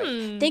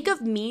steroids. Think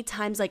of me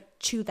times like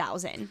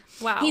 2,000.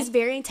 Wow. He's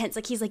very intense.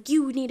 Like he's like,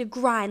 you need to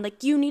grind.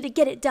 Like you need to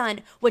get it done.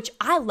 Which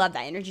I love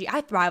that energy.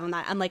 I thrive on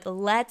that. I'm like,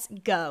 let's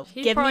go.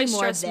 Give me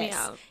more of this. Me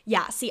out.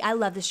 Yeah. See, I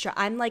love this show.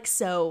 I'm like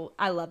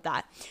I love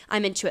that.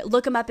 I'm into it.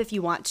 Look him up if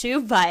you want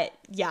to. But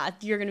yeah,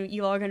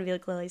 you all are gonna be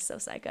like, Lily's so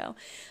psycho.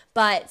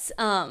 But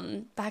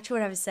back to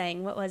what I was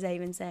saying. What was I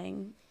even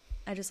saying?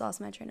 I just lost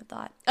my train of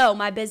thought. Oh,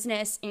 my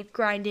business and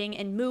grinding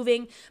and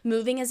moving.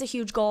 Moving is a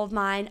huge goal of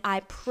mine.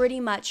 I pretty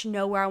much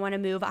know where I want to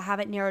move. I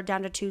have it narrowed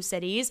down to 2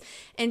 cities.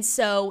 And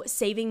so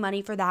saving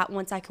money for that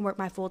once I can work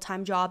my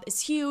full-time job is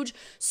huge.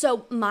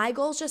 So my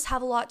goals just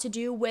have a lot to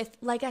do with,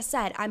 like I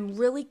said, I'm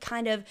really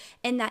kind of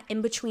in that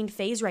in-between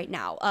phase right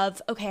now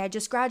of, okay, I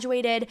just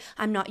graduated.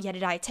 I'm not yet a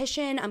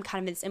dietitian. I'm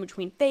kind of in this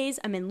in-between phase.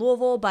 I'm in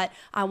Louisville, but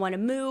I want to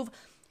move.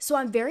 So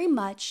I'm very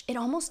much, it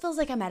almost feels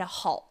like I'm at a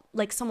halt.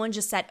 Like someone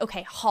just said,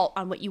 okay, halt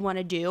on what you want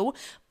to do.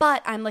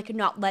 But I'm like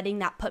not letting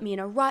that put me in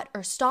a rut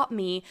or stop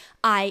me.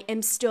 I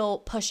am still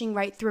pushing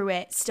right through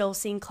it, still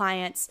seeing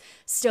clients,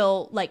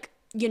 still like,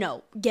 you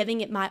know,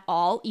 giving it my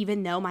all,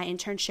 even though my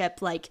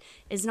internship like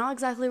is not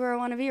exactly where I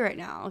want to be right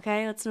now.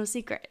 Okay. That's no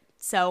secret.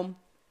 So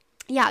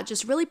yeah,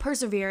 just really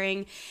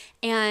persevering.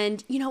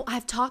 And, you know,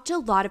 I've talked to a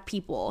lot of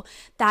people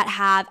that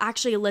have,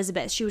 actually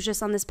Elizabeth, she was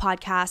just on this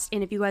podcast.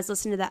 And if you guys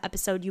listen to that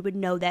episode, you would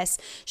know this.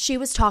 She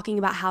was talking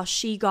about how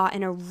she got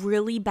in a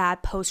really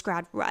bad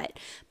post-grad rut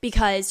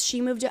because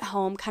she moved at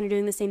home, kind of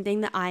doing the same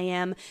thing that I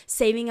am,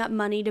 saving up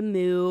money to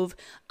move.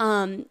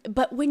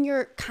 But when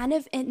you're kind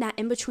of in that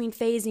in-between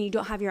phase and you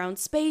don't have your own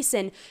space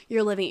and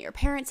you're living at your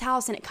parents'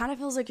 house and it kind of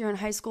feels like you're in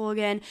high school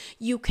again,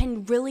 you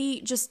can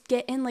really just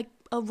get in like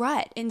a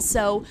rut. And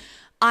so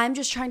I'm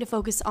just trying to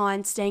focus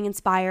on staying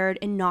inspired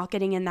and not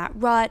getting in that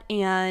rut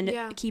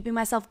and keeping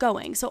myself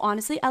going. So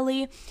honestly,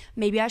 Ellie,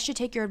 maybe I should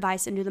take your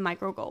advice and do the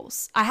micro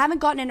goals. I haven't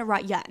gotten in a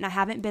rut yet and I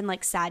haven't been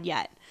like sad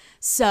yet.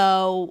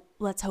 So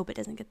let's hope it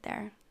doesn't get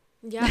there.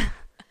 Yeah.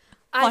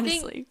 I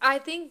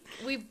think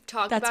we've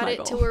talked about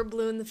it till we're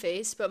blue in the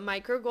face, but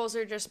micro goals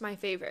are just my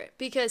favorite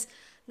because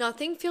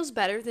nothing feels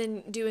better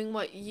than doing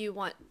what you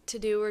want to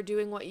do or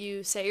doing what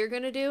you say you're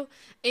going to do.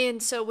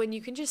 And so when you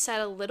can just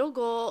set a little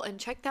goal and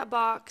check that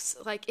box,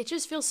 like it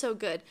just feels so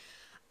good.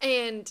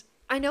 And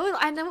I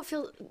don't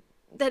feel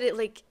that it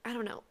like, I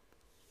don't know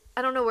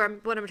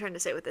what I'm trying to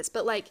say with this,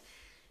 but like,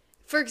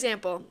 for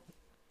example,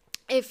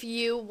 if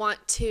you want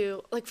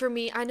to, like for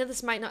me, I know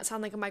this might not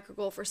sound like a micro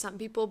goal for some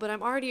people, but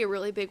I'm already a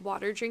really big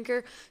water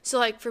drinker. So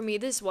like for me,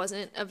 this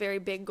wasn't a very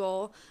big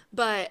goal,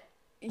 but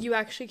you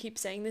actually keep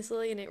saying this,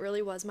 Lily, and it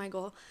really was my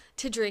goal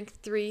to drink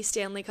 3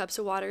 Stanley cups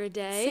of water a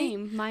day.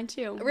 Same, mine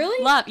too.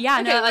 Really? Love, yeah,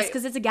 okay, no, that's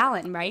because it's a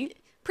gallon, right?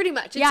 Pretty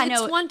much. It's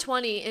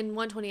 120 and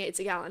 128 is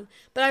a gallon.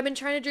 But I've been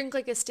trying to drink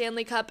like a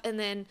Stanley cup, and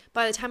then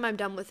by the time I'm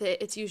done with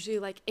it, it's usually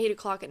like 8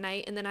 o'clock at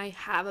night, and then I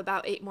have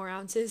about 8 more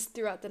ounces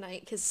throughout the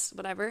night because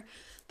whatever.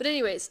 But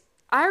anyways,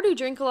 I already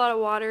drink a lot of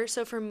water,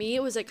 so for me,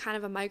 it was like kind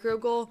of a micro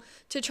goal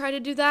to try to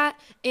do that,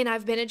 and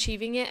I've been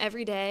achieving it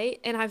every day,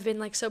 and I've been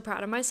like so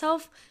proud of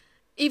myself.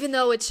 Even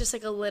though it's just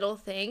like a little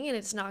thing and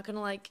it's not going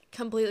to like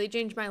completely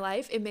change my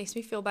life, it makes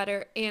me feel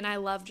better and I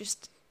love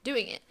just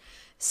doing it.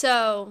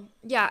 So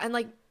yeah, and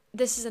like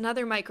this is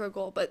another micro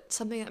goal, but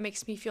something that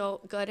makes me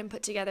feel good and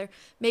put together,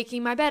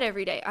 making my bed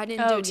every day. I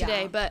didn't do it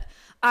today, but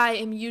I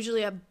am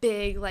usually a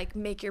big, like,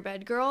 make your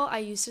bed girl. I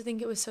used to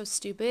think it was so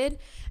stupid,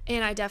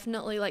 and I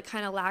definitely, like,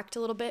 kind of lacked a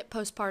little bit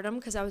postpartum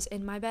because I was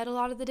in my bed a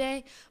lot of the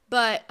day.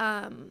 But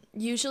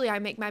usually I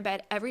make my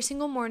bed every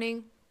single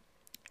morning,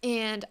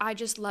 and I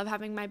just love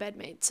having my bed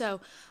made.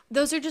 So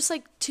those are just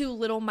like two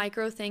little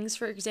micro things,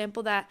 for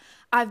example, that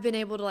I've been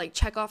able to like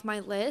check off my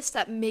list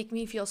that make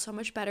me feel so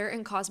much better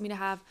and cause me to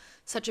have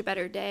such a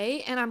better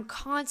day. And I'm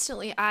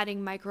constantly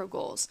adding micro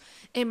goals.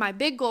 And my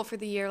big goal for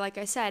the year, like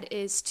I said,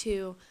 is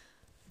to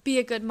be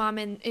a good mom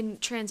and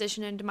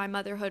transition into my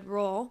motherhood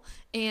role.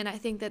 And I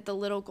think that the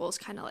little goals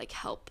kind of like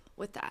help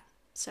with that.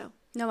 So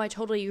no, I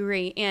totally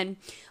agree. And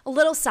a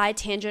little side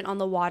tangent on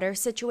the water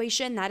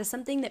situation, that is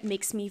something that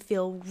makes me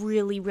feel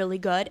really, really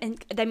good.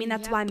 And I mean,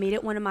 that's why I made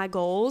it one of my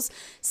goals.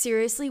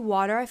 Seriously,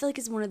 water, I feel like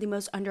is one of the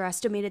most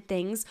underestimated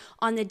things.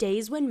 On the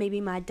days when maybe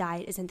my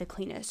diet isn't the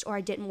cleanest or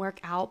I didn't work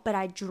out, but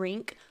I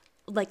drink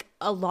like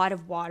a lot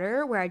of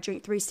water, where I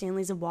drink 3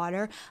 Stanleys of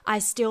water, I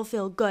still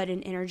feel good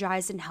and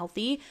energized and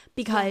healthy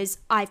because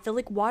I feel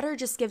like water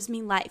just gives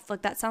me life.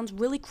 Like, that sounds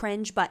really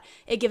cringe, but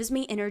it gives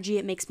me energy.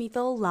 It makes me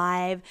feel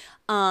alive.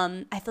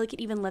 I feel like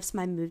it even lifts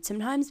my mood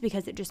sometimes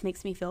because it just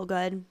makes me feel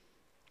good.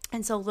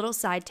 And so, a little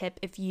side tip,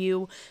 if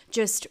you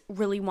just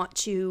really want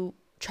to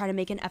try to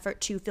make an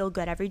effort to feel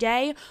good every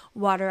day,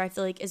 water, I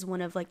feel like, is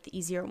one of like the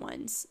easier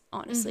ones,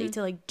 honestly,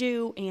 to like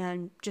do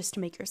and just to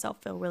make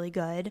yourself feel really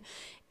good.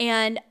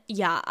 And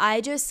yeah, I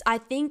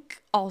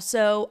think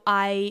also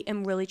I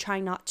am really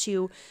trying not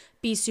to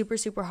be super,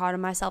 super hard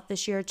on myself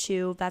this year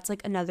too. That's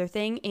like another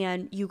thing.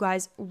 And you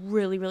guys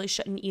really, really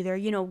shouldn't either.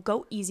 You know,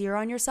 go easier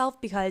on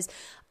yourself, because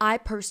I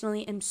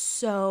personally am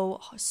so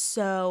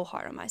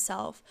hard on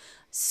myself.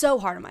 So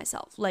hard on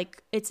myself.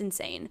 Like, it's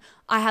insane.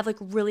 I have like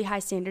really high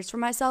standards for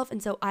myself.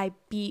 And so I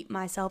beat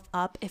myself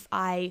up if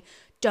I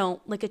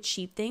don't like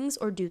achieve things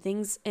or do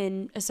things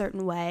in a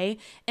certain way.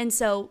 And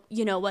so,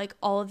 you know, like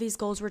all of these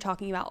goals we're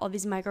talking about, all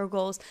these micro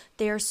goals,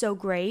 they are so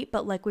great.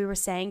 But like we were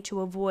saying, to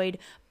avoid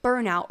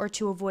burnout or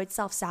to avoid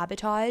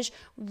self-sabotage,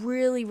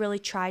 really, really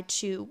try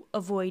to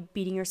avoid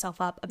beating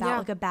yourself up about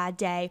like a bad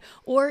day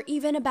or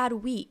even a bad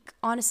week.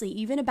 Honestly,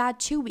 even a bad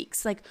 2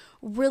 weeks. Like,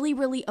 really,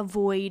 really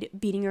avoid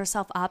beating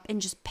yourself up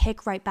and just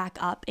pick right back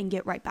up and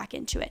get right back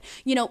into it.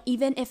 You know,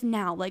 even if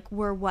now, like,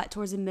 we're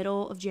towards the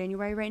middle of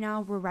January right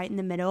now, we're right in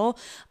the middle.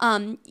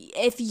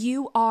 If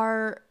you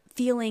are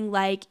feeling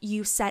like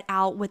you set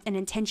out with an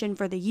intention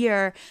for the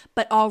year,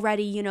 but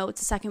already, you know, it's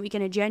the second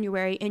weekend of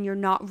January and you're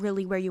not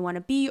really where you want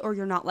to be, or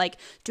you're not like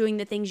doing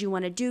the things you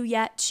want to do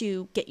yet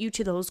to get you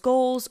to those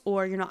goals,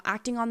 or you're not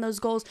acting on those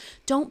goals,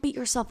 don't beat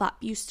yourself up.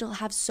 You still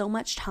have so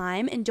much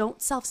time, and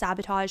don't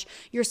self-sabotage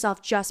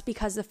yourself just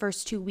because the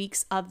first 2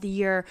 weeks of the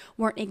year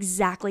weren't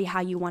exactly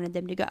how you wanted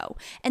them to go.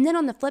 And then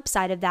on the flip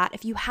side of that,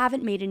 if you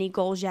haven't made any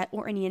goals yet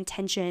or any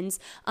intentions,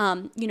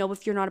 you know,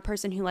 if you're not a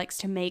person who likes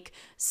to make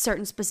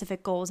certain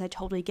specific goals, I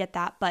totally get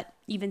that. But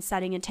even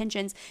setting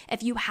intentions,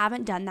 if you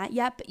haven't done that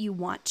yet, but you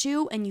want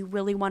to, and you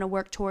really want to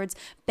work towards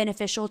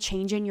beneficial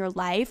change in your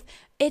life,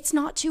 it's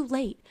not too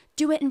late.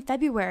 Do it in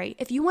February.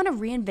 If you want to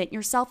reinvent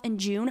yourself in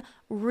June,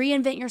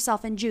 reinvent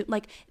yourself in June.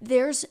 Like,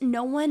 there's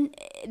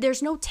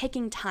no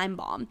ticking time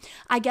bomb.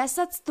 I guess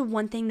that's the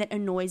one thing that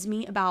annoys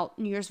me about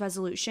New Year's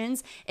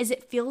resolutions, is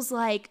it feels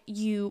like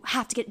you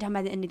have to get it done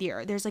by the end of the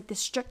year. There's like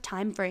this strict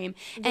time frame.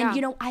 And,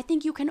 you know, I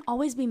think you can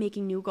always be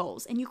making new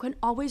goals, and you can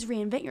always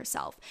reinvent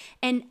yourself.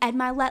 And Ed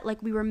Mylett,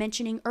 like we were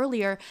mentioning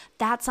earlier,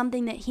 that's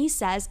something that he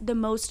says the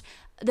most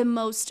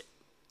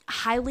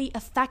highly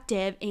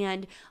effective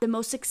and the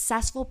most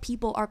successful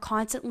people are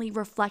constantly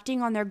reflecting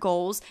on their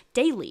goals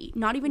daily,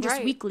 not even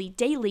just weekly,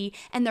 daily,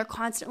 and they're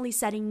constantly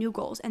setting new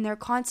goals, and they're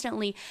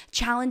constantly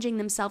challenging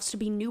themselves to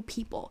be new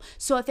people.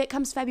 So if it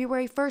comes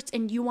February 1st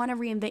and you want to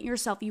reinvent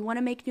yourself, you want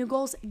to make new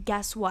goals,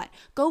 guess what?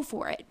 Go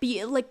for it.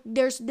 Be like,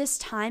 there's this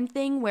time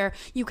thing where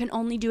you can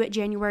only do it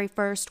January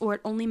 1st, or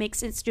it only makes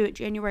sense to do it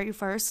January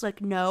 1st. Like,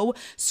 no,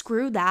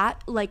 screw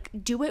that. Like,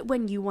 do it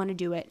when you want to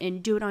do it,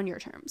 and do it on your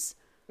terms.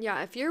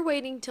 Yeah, if you're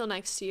waiting till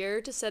next year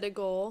to set a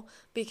goal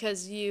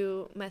because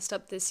you messed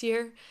up this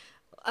year,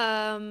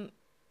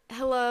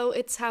 hello,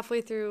 it's halfway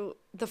through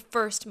the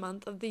first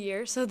month of the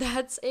year, so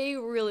that's a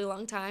really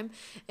long time.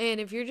 And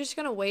if you're just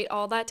going to wait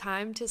all that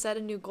time to set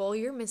a new goal,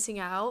 you're missing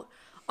out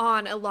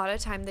on a lot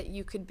of time that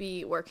you could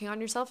be working on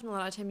yourself, and a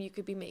lot of time you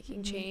could be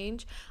making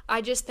change.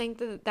 I just think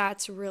that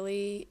that's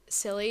really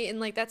silly, and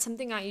like, that's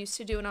something I used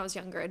to do when I was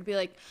younger. I'd be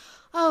like,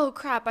 oh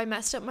crap, I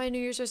messed up my New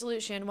Year's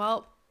resolution.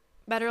 Well,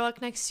 better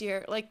luck next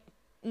year. Like,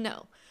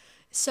 no.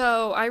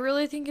 So I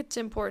really think it's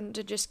important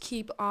to just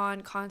keep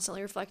on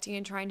constantly reflecting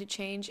and trying to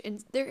change.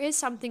 And there is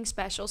something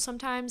special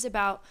sometimes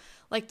about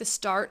like the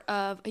start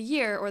of a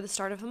year, or the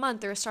start of a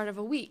month, or a start of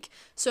a week.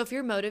 So if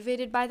you're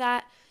motivated by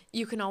that,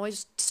 you can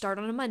always start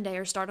on a Monday,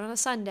 or start on a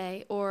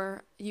Sunday,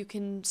 or you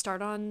can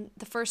start on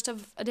the first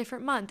of a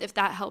different month, if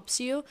that helps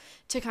you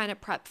to kind of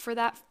prep for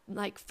that,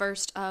 like,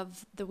 first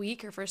of the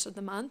week or first of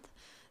the month,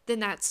 then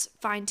that's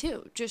fine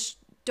too. Just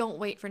don't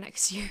wait for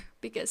next year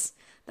because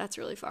that's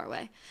really far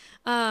away.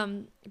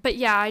 But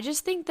yeah, I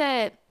just think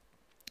that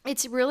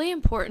it's really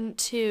important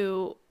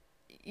to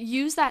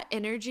use that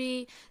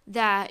energy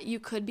that you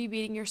could be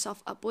beating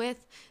yourself up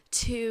with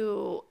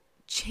to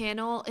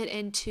channel it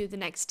into the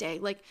next day.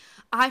 Like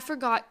I've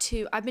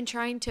been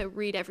trying to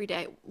read every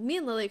day. Me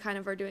and Lily kind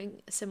of are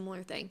doing a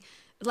similar thing.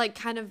 Like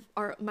kind of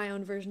are my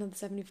own version of the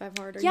 75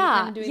 hard. Are you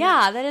kind of doing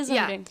that? That is what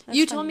I'm doing. That's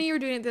you funny. told me you were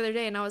doing it the other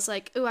day and I was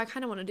like, oh, I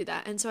kind of want to do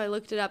that. And so I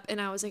looked it up and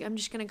I was like, I'm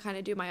just going to kind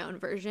of do my own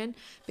version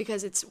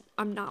because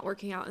I'm not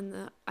working out in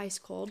the ice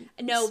cold.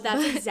 No,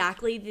 that's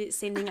exactly the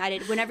same thing I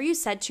did. Whenever you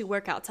said 2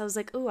 workouts, I was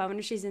like, oh, I wonder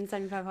if she's in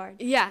 75 hard.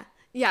 Yeah.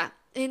 Yeah.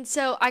 And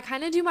so I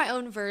kind of do my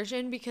own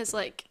version because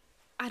like,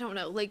 I don't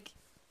know, like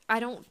I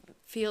don't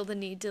feel the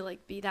need to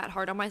like be that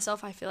hard on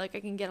myself. I feel like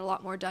I can get a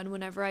lot more done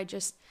whenever I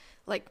just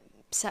like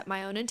set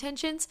my own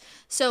intentions.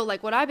 So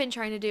like what I've been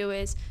trying to do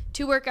is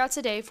 2 workouts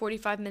a day,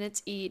 45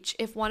 minutes each.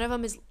 If one of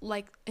them is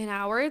like an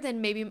hour,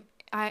 then maybe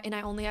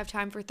I only have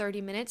time for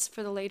 30 minutes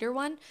for the later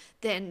one,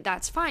 then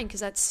that's fine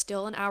because that's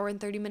still an hour and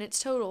 30 minutes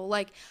total.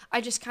 Like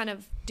I just kind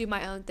of do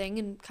my own thing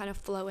and kind of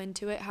flow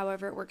into it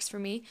however it works for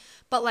me.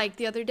 But like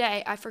the other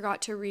day I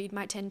forgot to read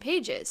my 10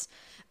 pages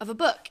of a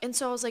book. And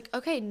so I was like,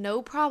 okay,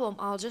 no problem.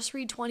 I'll just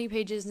read 20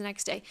 pages the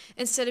next day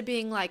instead of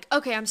being like,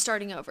 okay, I'm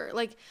starting over.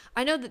 Like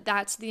I know that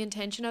that's the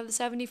intention of the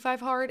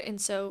 75 hard. And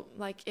so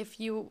like if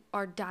you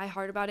are die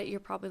hard about it, you're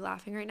probably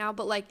laughing right now.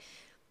 But like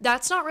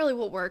that's not really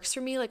what works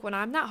for me. Like when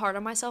I'm that hard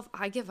on myself,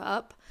 I give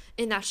up,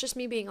 and that's just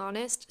me being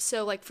honest.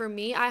 So like for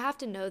me, I have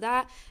to know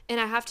that, and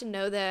I have to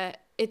know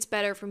that it's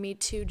better for me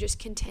to just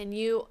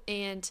continue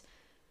and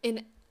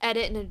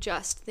edit and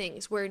adjust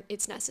things where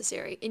it's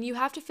necessary. And you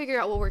have to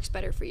figure out what works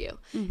better for you.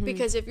 Mm-hmm.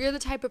 Because if you're the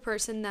type of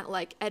person that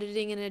like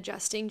editing and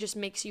adjusting just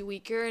makes you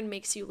weaker and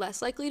makes you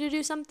less likely to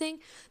do something,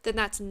 then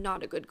that's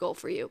not a good goal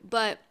for you.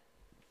 But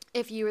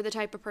if you are the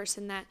type of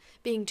person that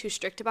being too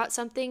strict about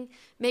something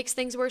makes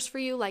things worse for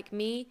you, like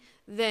me,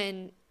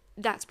 then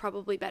that's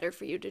probably better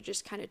for you to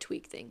just kind of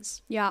tweak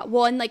things. Yeah,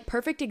 well, and like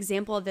perfect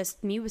example of this,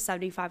 me with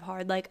 75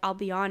 hard, like I'll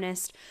be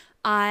honest,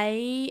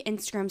 I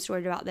Instagram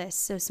storied about this,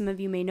 so some of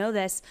you may know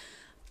this,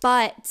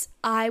 but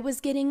I was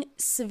getting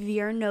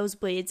severe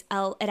nosebleeds.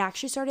 It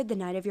actually started the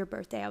night of your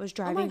birthday. I was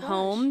driving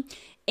home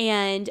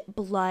and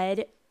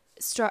blood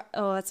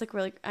that's like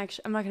really,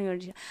 actually I'm not gonna go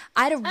into detail.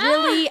 I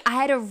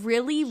had a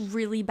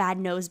really bad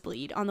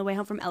nosebleed on the way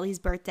home from Ellie's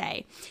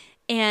birthday,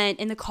 and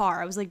in the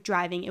car I was like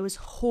driving. It was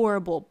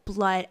horrible,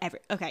 blood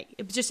okay,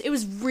 it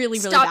was really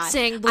bad. Stop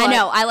saying blood. I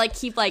know, I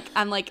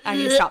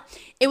need to stop.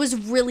 It was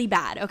really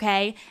bad,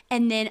 okay?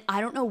 And then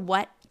I don't know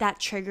what that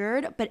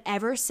triggered, but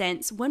ever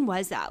since, when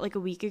was that, like a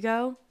week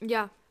ago?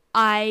 Yeah,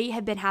 I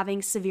have been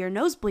having severe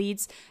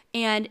nosebleeds,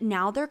 and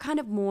now they're kind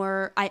of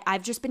more,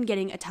 I've just been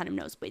getting a ton of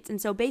nosebleeds.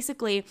 And so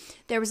basically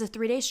there was a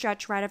 3-day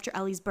stretch right after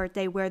Ellie's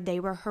birthday where they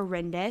were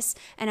horrendous,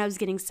 and I was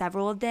getting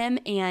several of them,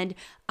 and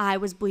I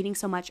was bleeding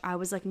so much I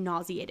was like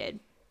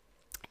nauseated.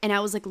 And I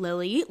was like,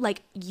 Lily,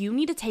 like, you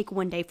need to take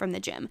 1 day from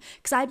the gym.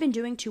 Because I'd been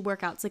doing 2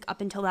 workouts, like,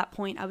 up until that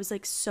point. I was,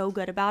 like, so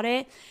good about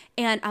it.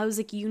 And I was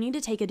like, you need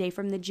to take a day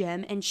from the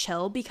gym and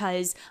chill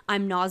because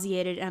I'm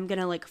nauseated and I'm going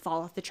to, like,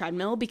 fall off the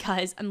treadmill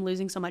because I'm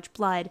losing so much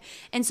blood.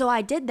 And so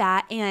I did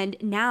that. And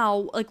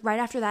now, like, right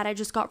after that, I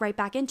just got right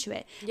back into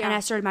it. Yeah. And I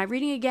started my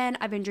reading again.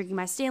 I've been drinking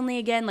my Stanley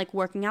again, like,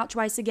 working out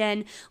twice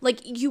again. Like,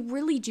 you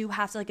really do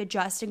have to, like,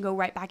 adjust and go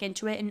right back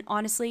into it. And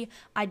honestly,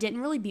 I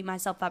didn't really beat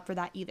myself up for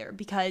that either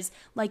because,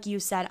 like you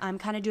said, I'm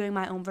kind of doing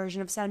my own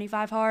version of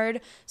 75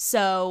 hard.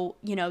 So,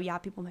 you know, yeah,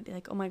 people might be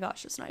like, oh my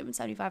gosh, it's not even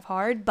 75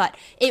 hard. But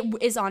it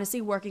is honestly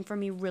working for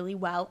me really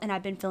well. And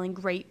I've been feeling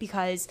great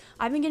because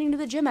I've been getting to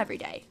the gym every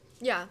day.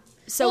 Yeah.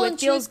 So it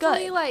feels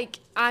good. Like,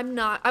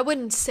 I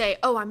wouldn't say,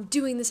 oh, I'm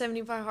doing the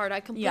 75 hard. I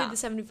completed the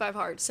 75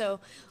 hard.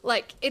 So,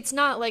 like, it's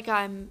not like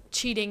I'm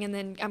cheating and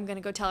then I'm going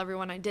to go tell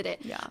everyone I did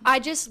it. Yeah. I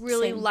just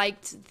really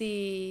liked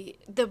the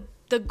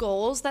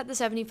goals that the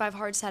 75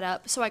 hard set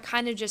up. So I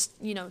kind of just,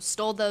 you know,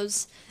 stole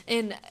those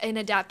and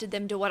adapted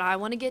them to what I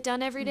want to get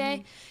done every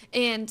day.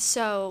 And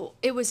so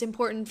it was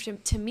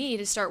important to me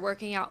to start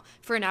working out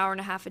for an hour and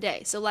a half a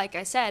day. So like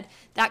I said,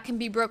 that can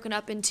be broken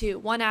up into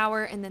 1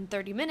 hour and then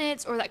 30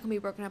 minutes, or that can be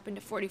broken up into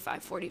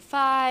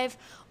 45,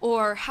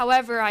 or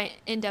however I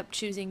end up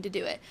choosing to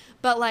do it.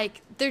 But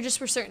like, there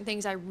just were certain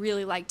things I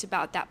really liked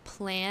about that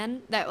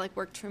plan that like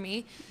worked for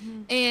me.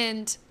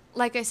 And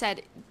like I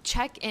said,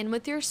 check in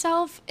with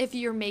yourself if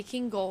you're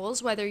making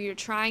goals, whether you're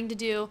trying to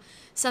do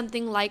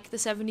something like the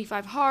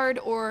 75 hard,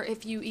 or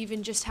if you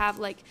even just have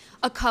like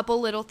a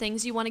couple little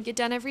things you want to get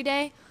done every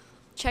day.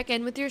 Check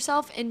in with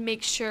yourself and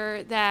make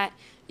sure that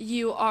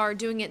you are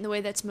doing it in the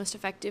way that's most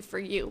effective for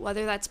you,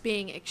 whether that's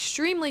being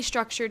extremely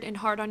structured and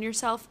hard on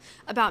yourself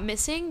about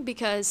missing,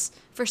 because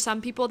for some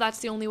people that's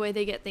the only way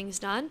they get things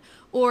done,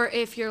 or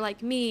if you're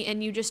like me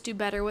and you just do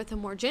better with a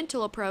more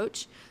gentle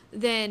approach,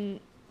 then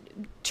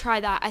try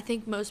that. I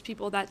think most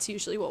people, that's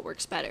usually what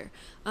works better,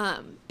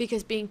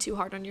 because being too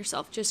hard on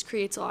yourself just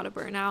creates a lot of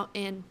burnout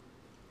and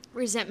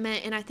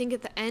resentment. And I think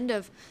at the end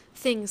of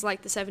things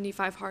like the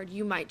 75 hard,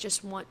 you might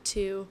just want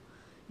to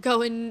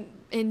go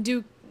and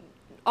do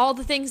all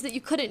the things that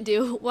you couldn't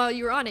do while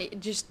you were on it,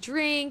 just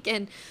drink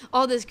and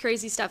all this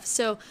crazy stuff.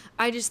 So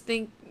I just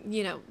think,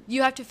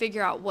 you have to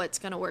figure out what's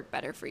going to work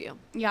better for you.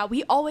 Yeah,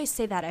 we always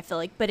say that, I feel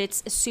like, but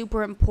it's a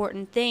super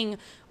important thing.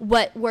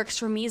 What works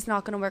for me is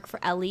not going to work for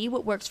Ellie.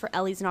 What works for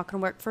Ellie is not going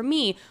to work for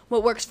me.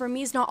 What works for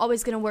me is not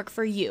always going to work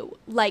for you.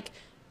 Like,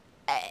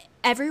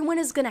 everyone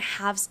is going to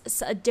have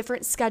a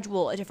different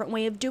schedule, a different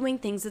way of doing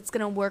things that's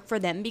going to work for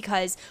them,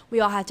 because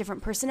we all have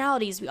different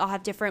personalities. We all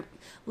have different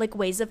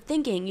ways of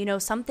thinking.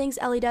 Some things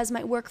Ellie does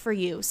might work for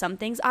you. Some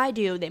things I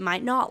do, they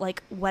might not,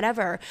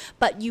 whatever.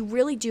 But you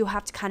really do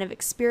have to kind of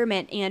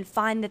experiment and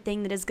find the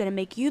thing that is going to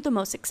make you the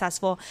most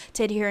successful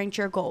to adhering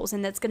to your goals,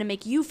 and that's going to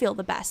make you feel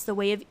the best. The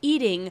way of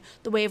eating,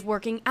 the way of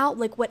working out,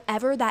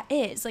 whatever that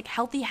is,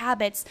 healthy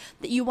habits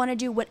that you want to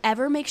do,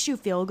 whatever makes you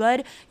feel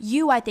good.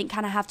 I think,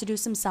 kind of have to do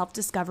some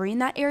self-discovery in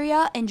that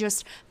area and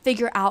just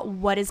figure out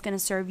what is going to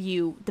serve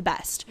you the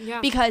best. Yeah.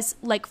 Because,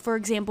 for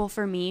example,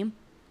 for me,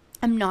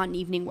 I'm not an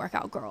evening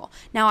workout girl.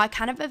 Now, I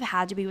kind of have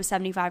had to be with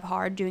 75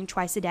 Hard doing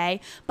twice a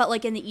day,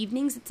 but in the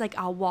evenings, it's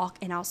I'll walk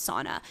and I'll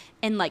sauna,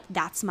 and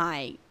that's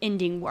my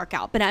ending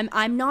workout. But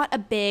I'm not a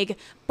big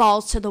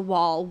balls to the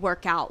wall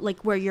workout,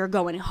 where you're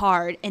going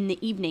hard in the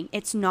evening.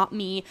 It's not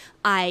me.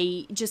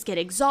 I just get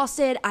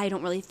exhausted. I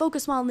don't really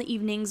focus well in the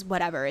evenings,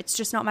 whatever. It's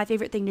just not my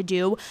favorite thing to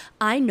do.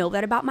 I know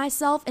that about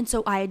myself, and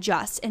so I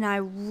adjust, and I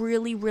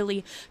really,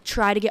 really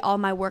try to get all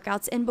my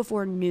workouts in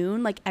before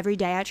noon. Every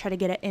day I try to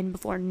get it in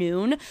before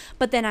noon.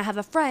 But then I have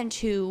a friend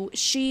who,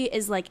 she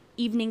is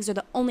evenings are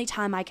the only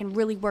time I can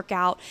really work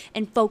out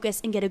and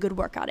focus and get a good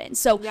workout in.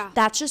 So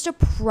that's just a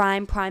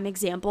prime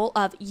example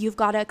of you've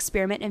got to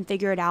experiment and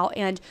figure it out.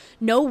 And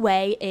no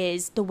way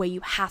is the way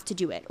you have to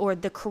do it or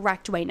the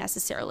correct way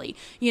necessarily.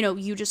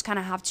 You just kind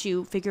of have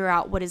to figure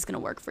out what is going to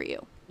work for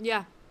you.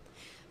 Yeah.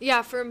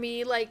 Yeah. For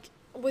me,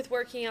 with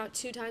working out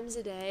 2 times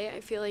a day,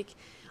 I feel like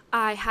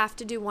I have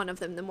to do one of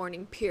them in the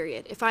morning,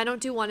 period. If I don't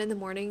do one in the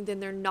morning, then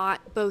they're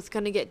not both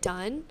going to get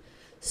done.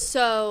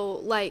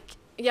 So,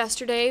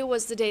 yesterday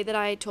was the day that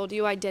I told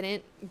you I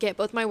didn't get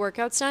both my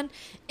workouts done.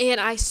 And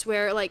I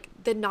swear,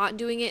 the not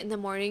doing it in the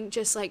morning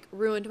just,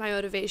 ruined my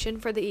motivation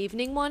for the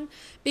evening one.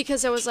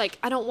 Because I was I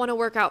don't want to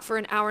work out for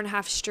an hour and a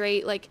half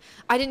straight.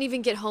 I didn't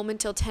even get home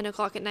until 10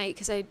 o'clock at night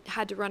because I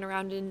had to run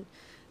around and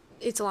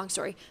it's a long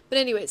story. But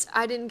anyways,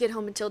 I didn't get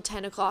home until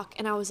 10 o'clock.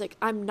 And I was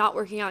I'm not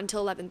working out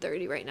until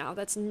 11:30 right now.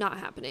 That's not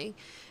happening.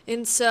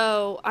 And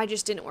so I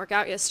just didn't work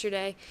out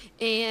yesterday.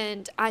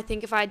 And I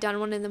think if I had done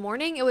one in the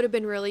morning, it would have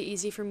been really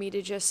easy for me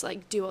to just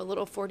do a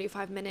little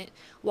 45-minute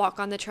walk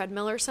on the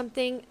treadmill or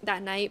something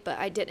that night, but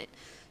I didn't.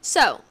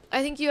 So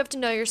I think you have to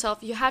know yourself.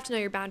 You have to know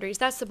your boundaries.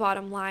 That's the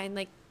bottom line.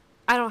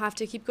 I don't have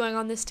to keep going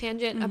on this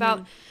tangent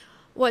about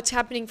what's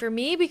happening for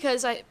me,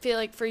 because I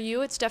feel for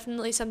you, it's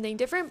definitely something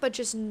different, but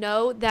just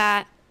know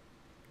that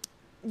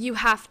you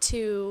have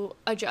to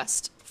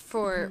adjust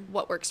for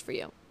what works for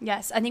you.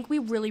 Yes, I think we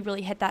really,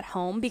 really hit that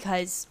home,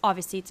 because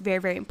obviously it's very,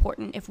 very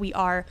important if we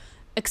are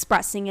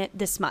expressing it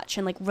this much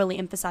and really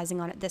emphasizing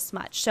on it this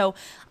much. So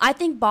I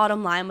think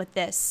bottom line with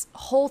this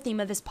whole theme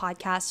of this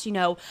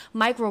podcast,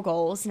 micro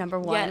goals, number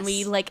one,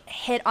 we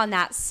hit on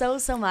that so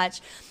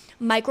much.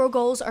 Micro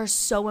goals are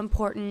so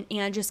important,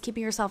 and just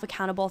keeping yourself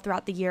accountable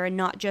throughout the year and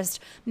not just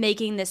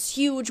making this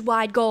huge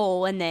wide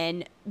goal and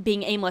then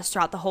being aimless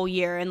throughout the whole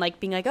year and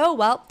being oh,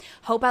 well,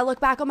 hope I look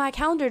back on my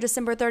calendar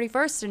December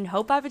 31st and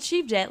hope I've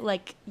achieved it.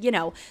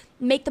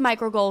 Make the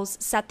micro goals,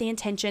 set the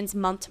intentions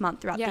month to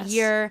month throughout the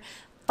year,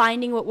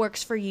 finding what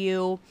works for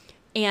you,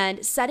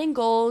 and setting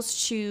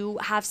goals to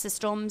have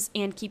systems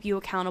and keep you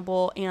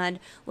accountable. And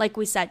like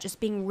we said,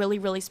 just being really,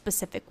 really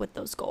specific with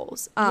those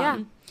goals. Yeah.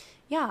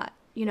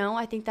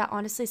 I think that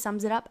honestly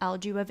sums it up. Al,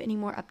 do you have any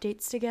more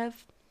updates to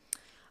give?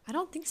 I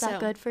don't think so. Is that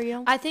good for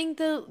you? I think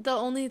the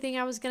only thing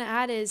I was going to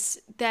add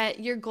is that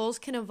your goals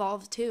can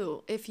evolve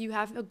too. If you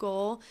have a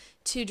goal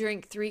to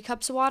drink 3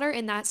 cups of water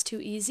and that's too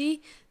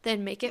easy,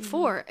 then make it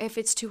 4. If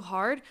it's too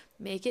hard,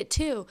 make it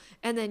 2,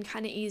 and then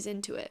kind of ease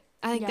into it.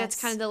 I think that's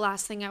kind of the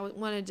last thing I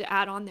wanted to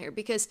add on there,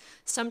 because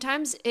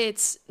sometimes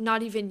it's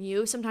not even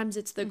you. Sometimes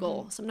it's the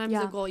goal. Sometimes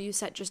the goal you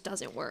set just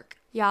doesn't work.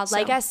 Yeah,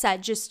 like I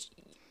said, just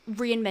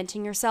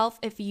reinventing yourself.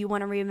 If you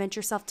want to reinvent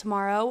yourself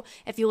tomorrow,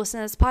 if you listen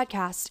to this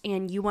podcast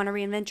and you want to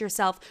reinvent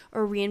yourself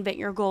or reinvent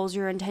your goals,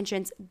 your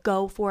intentions,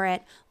 go for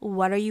it.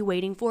 What are you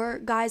waiting for,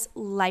 guys?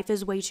 Life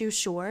is way too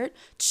short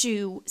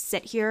to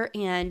sit here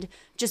and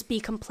just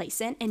be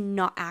complacent and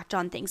not act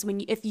on things.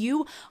 If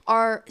you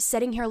are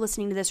sitting here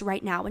listening to this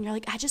right now and you're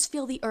I just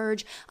feel the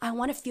urge, I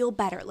want to feel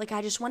better,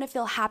 I just want to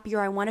feel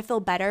happier, I want to feel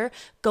better,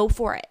 go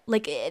for it.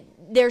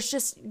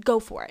 Go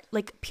for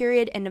it.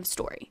 Period, end of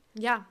story.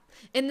 Yeah.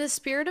 In the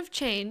spirit of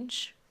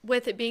change,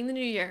 with it being the new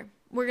year,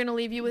 we're going to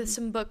leave you with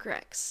some book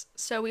recs.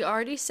 So we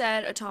already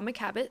said Atomic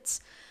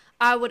Habits.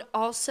 I would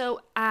also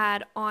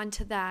add on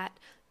to that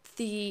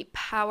The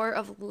Power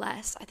of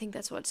Less. I think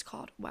that's what it's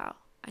called. Wow.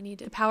 I need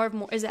to. The Power of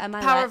More. Is it Ed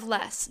Milet? Power of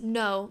Less.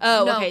 No.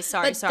 Oh, no. okay.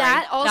 Sorry. But Sorry.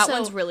 That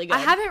one's really good. I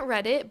haven't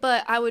read it,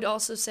 but I would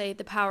also say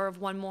The Power of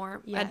One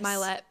More. Yes. Ed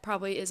Milet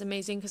probably is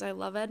amazing because I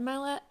love Ed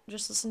Milet.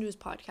 Just listen to his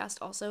podcast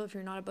also if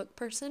you're not a book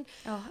person.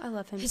 Oh, I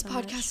love him His so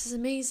podcast much. is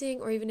amazing,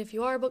 or even if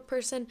you are a book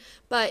person.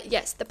 But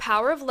yes, The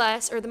Power of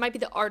Less, or there might be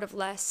The Art of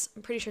Less.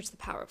 I'm pretty sure it's The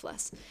Power of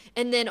Less.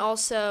 And then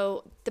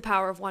also The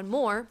Power of One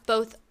More.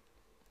 Both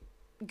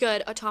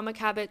good. Atomic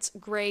Habits,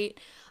 great.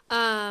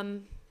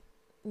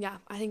 Yeah,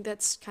 I think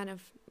that's kind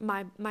of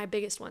my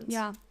biggest ones.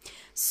 Yeah.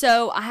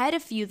 So I had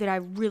a few that I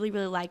really,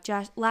 really liked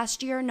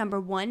last year. Number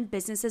one,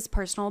 Business is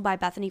Personal by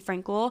Bethany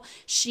Frankel.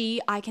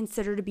 I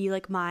consider to be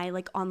like my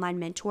like online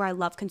mentor. I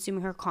love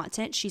consuming her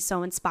content. She's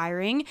so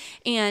inspiring.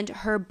 And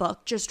her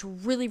book just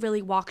really,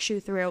 really walks you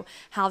through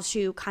how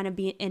to kind of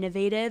be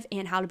innovative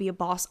and how to be a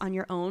boss on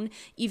your own,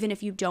 even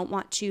if you don't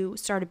want to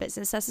start a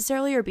business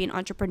necessarily or be an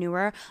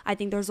entrepreneur. I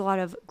think there's a lot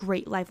of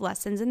great life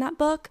lessons in that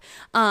book.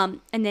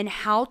 And then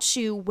How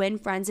to Win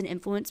Friends and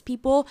Influence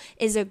People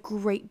is a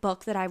great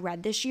book that I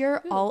read this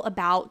year, all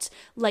about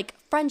like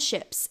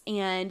friendships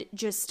and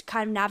just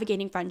kind of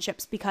navigating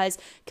friendships, because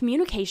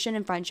communication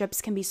and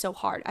friendships can be so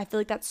hard. I feel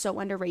like that's so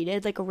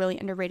underrated, like a really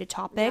underrated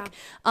topic.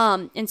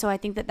 Yeah. And so I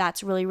think that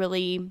that's really,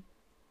 really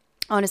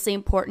honestly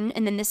important.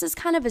 And then this is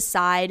kind of a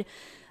side,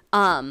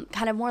 kind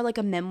of more like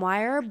a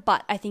memoir,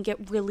 but I think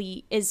it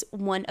really is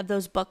one of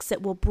those books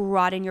that will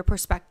broaden your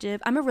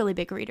perspective. I'm a really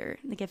big reader,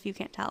 like if you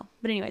can't tell.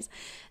 But anyways,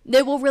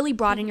 they will really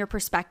broaden your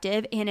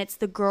perspective, and it's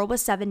The Girl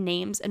with Seven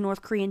Names, a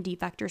North Korean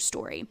defector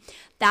story.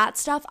 That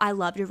stuff, I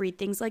love to read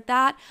things like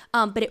that,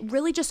 but it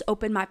really just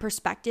opened my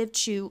perspective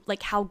to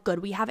like how good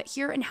we have it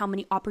here and how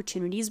many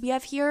opportunities we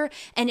have here,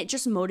 and it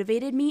just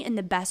motivated me in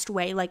the best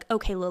way. Like,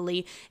 okay,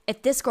 Lily,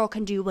 if this girl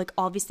can do like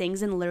all these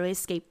things and literally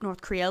escape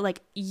North Korea,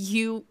 like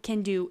you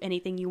can do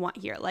anything you want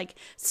here. Like,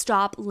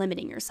 stop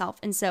limiting yourself.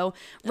 And so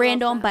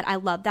random, but I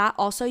love that.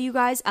 Also, you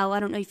guys, I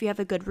don't know if you have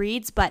a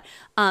Goodreads, but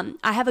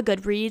I have a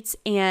Goodreads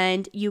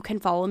and you can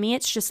follow me.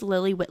 It's just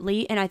Lily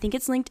Whitley, and I think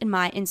it's linked in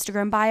my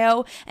Instagram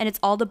bio, and it's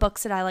all the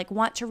books that I like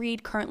want to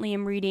read, currently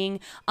am reading,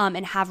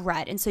 and have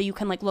read. And so you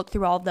can like look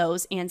through all of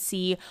those and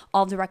see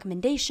all the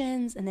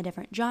recommendations and the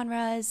different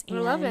genres and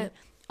I love it.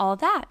 All of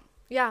that.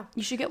 Yeah.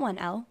 You should get one,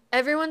 Elle.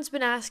 Everyone's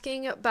been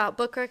asking about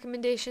book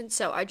recommendations,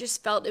 so I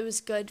just felt it was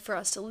good for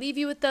us to leave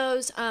you with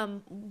those.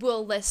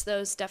 We'll list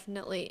those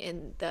definitely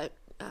in the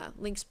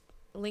links.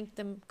 Link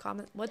them,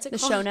 comment. What's it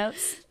called? The show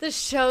notes. The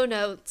show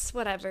notes.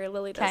 Whatever.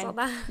 Lily does all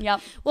that. Yep.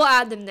 We'll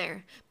add them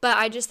there. But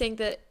I just think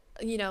that,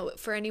 you know,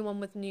 for anyone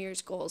with New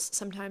Year's goals,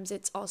 sometimes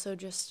it's also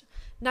just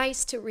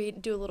nice to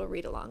do a little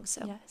read along.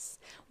 So yes.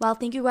 Well,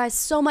 thank you guys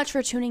so much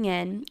for tuning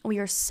in. We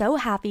are so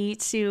happy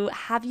to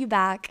have you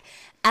back.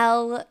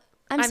 Elle,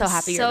 I'm so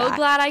happy you're back. I'm so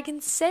glad I can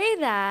say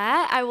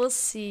that. I will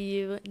see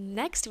you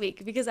next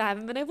week because I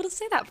haven't been able to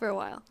say that for a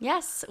while.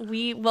 Yes,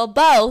 we will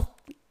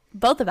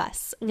both of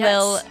us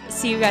will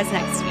see you guys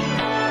next week.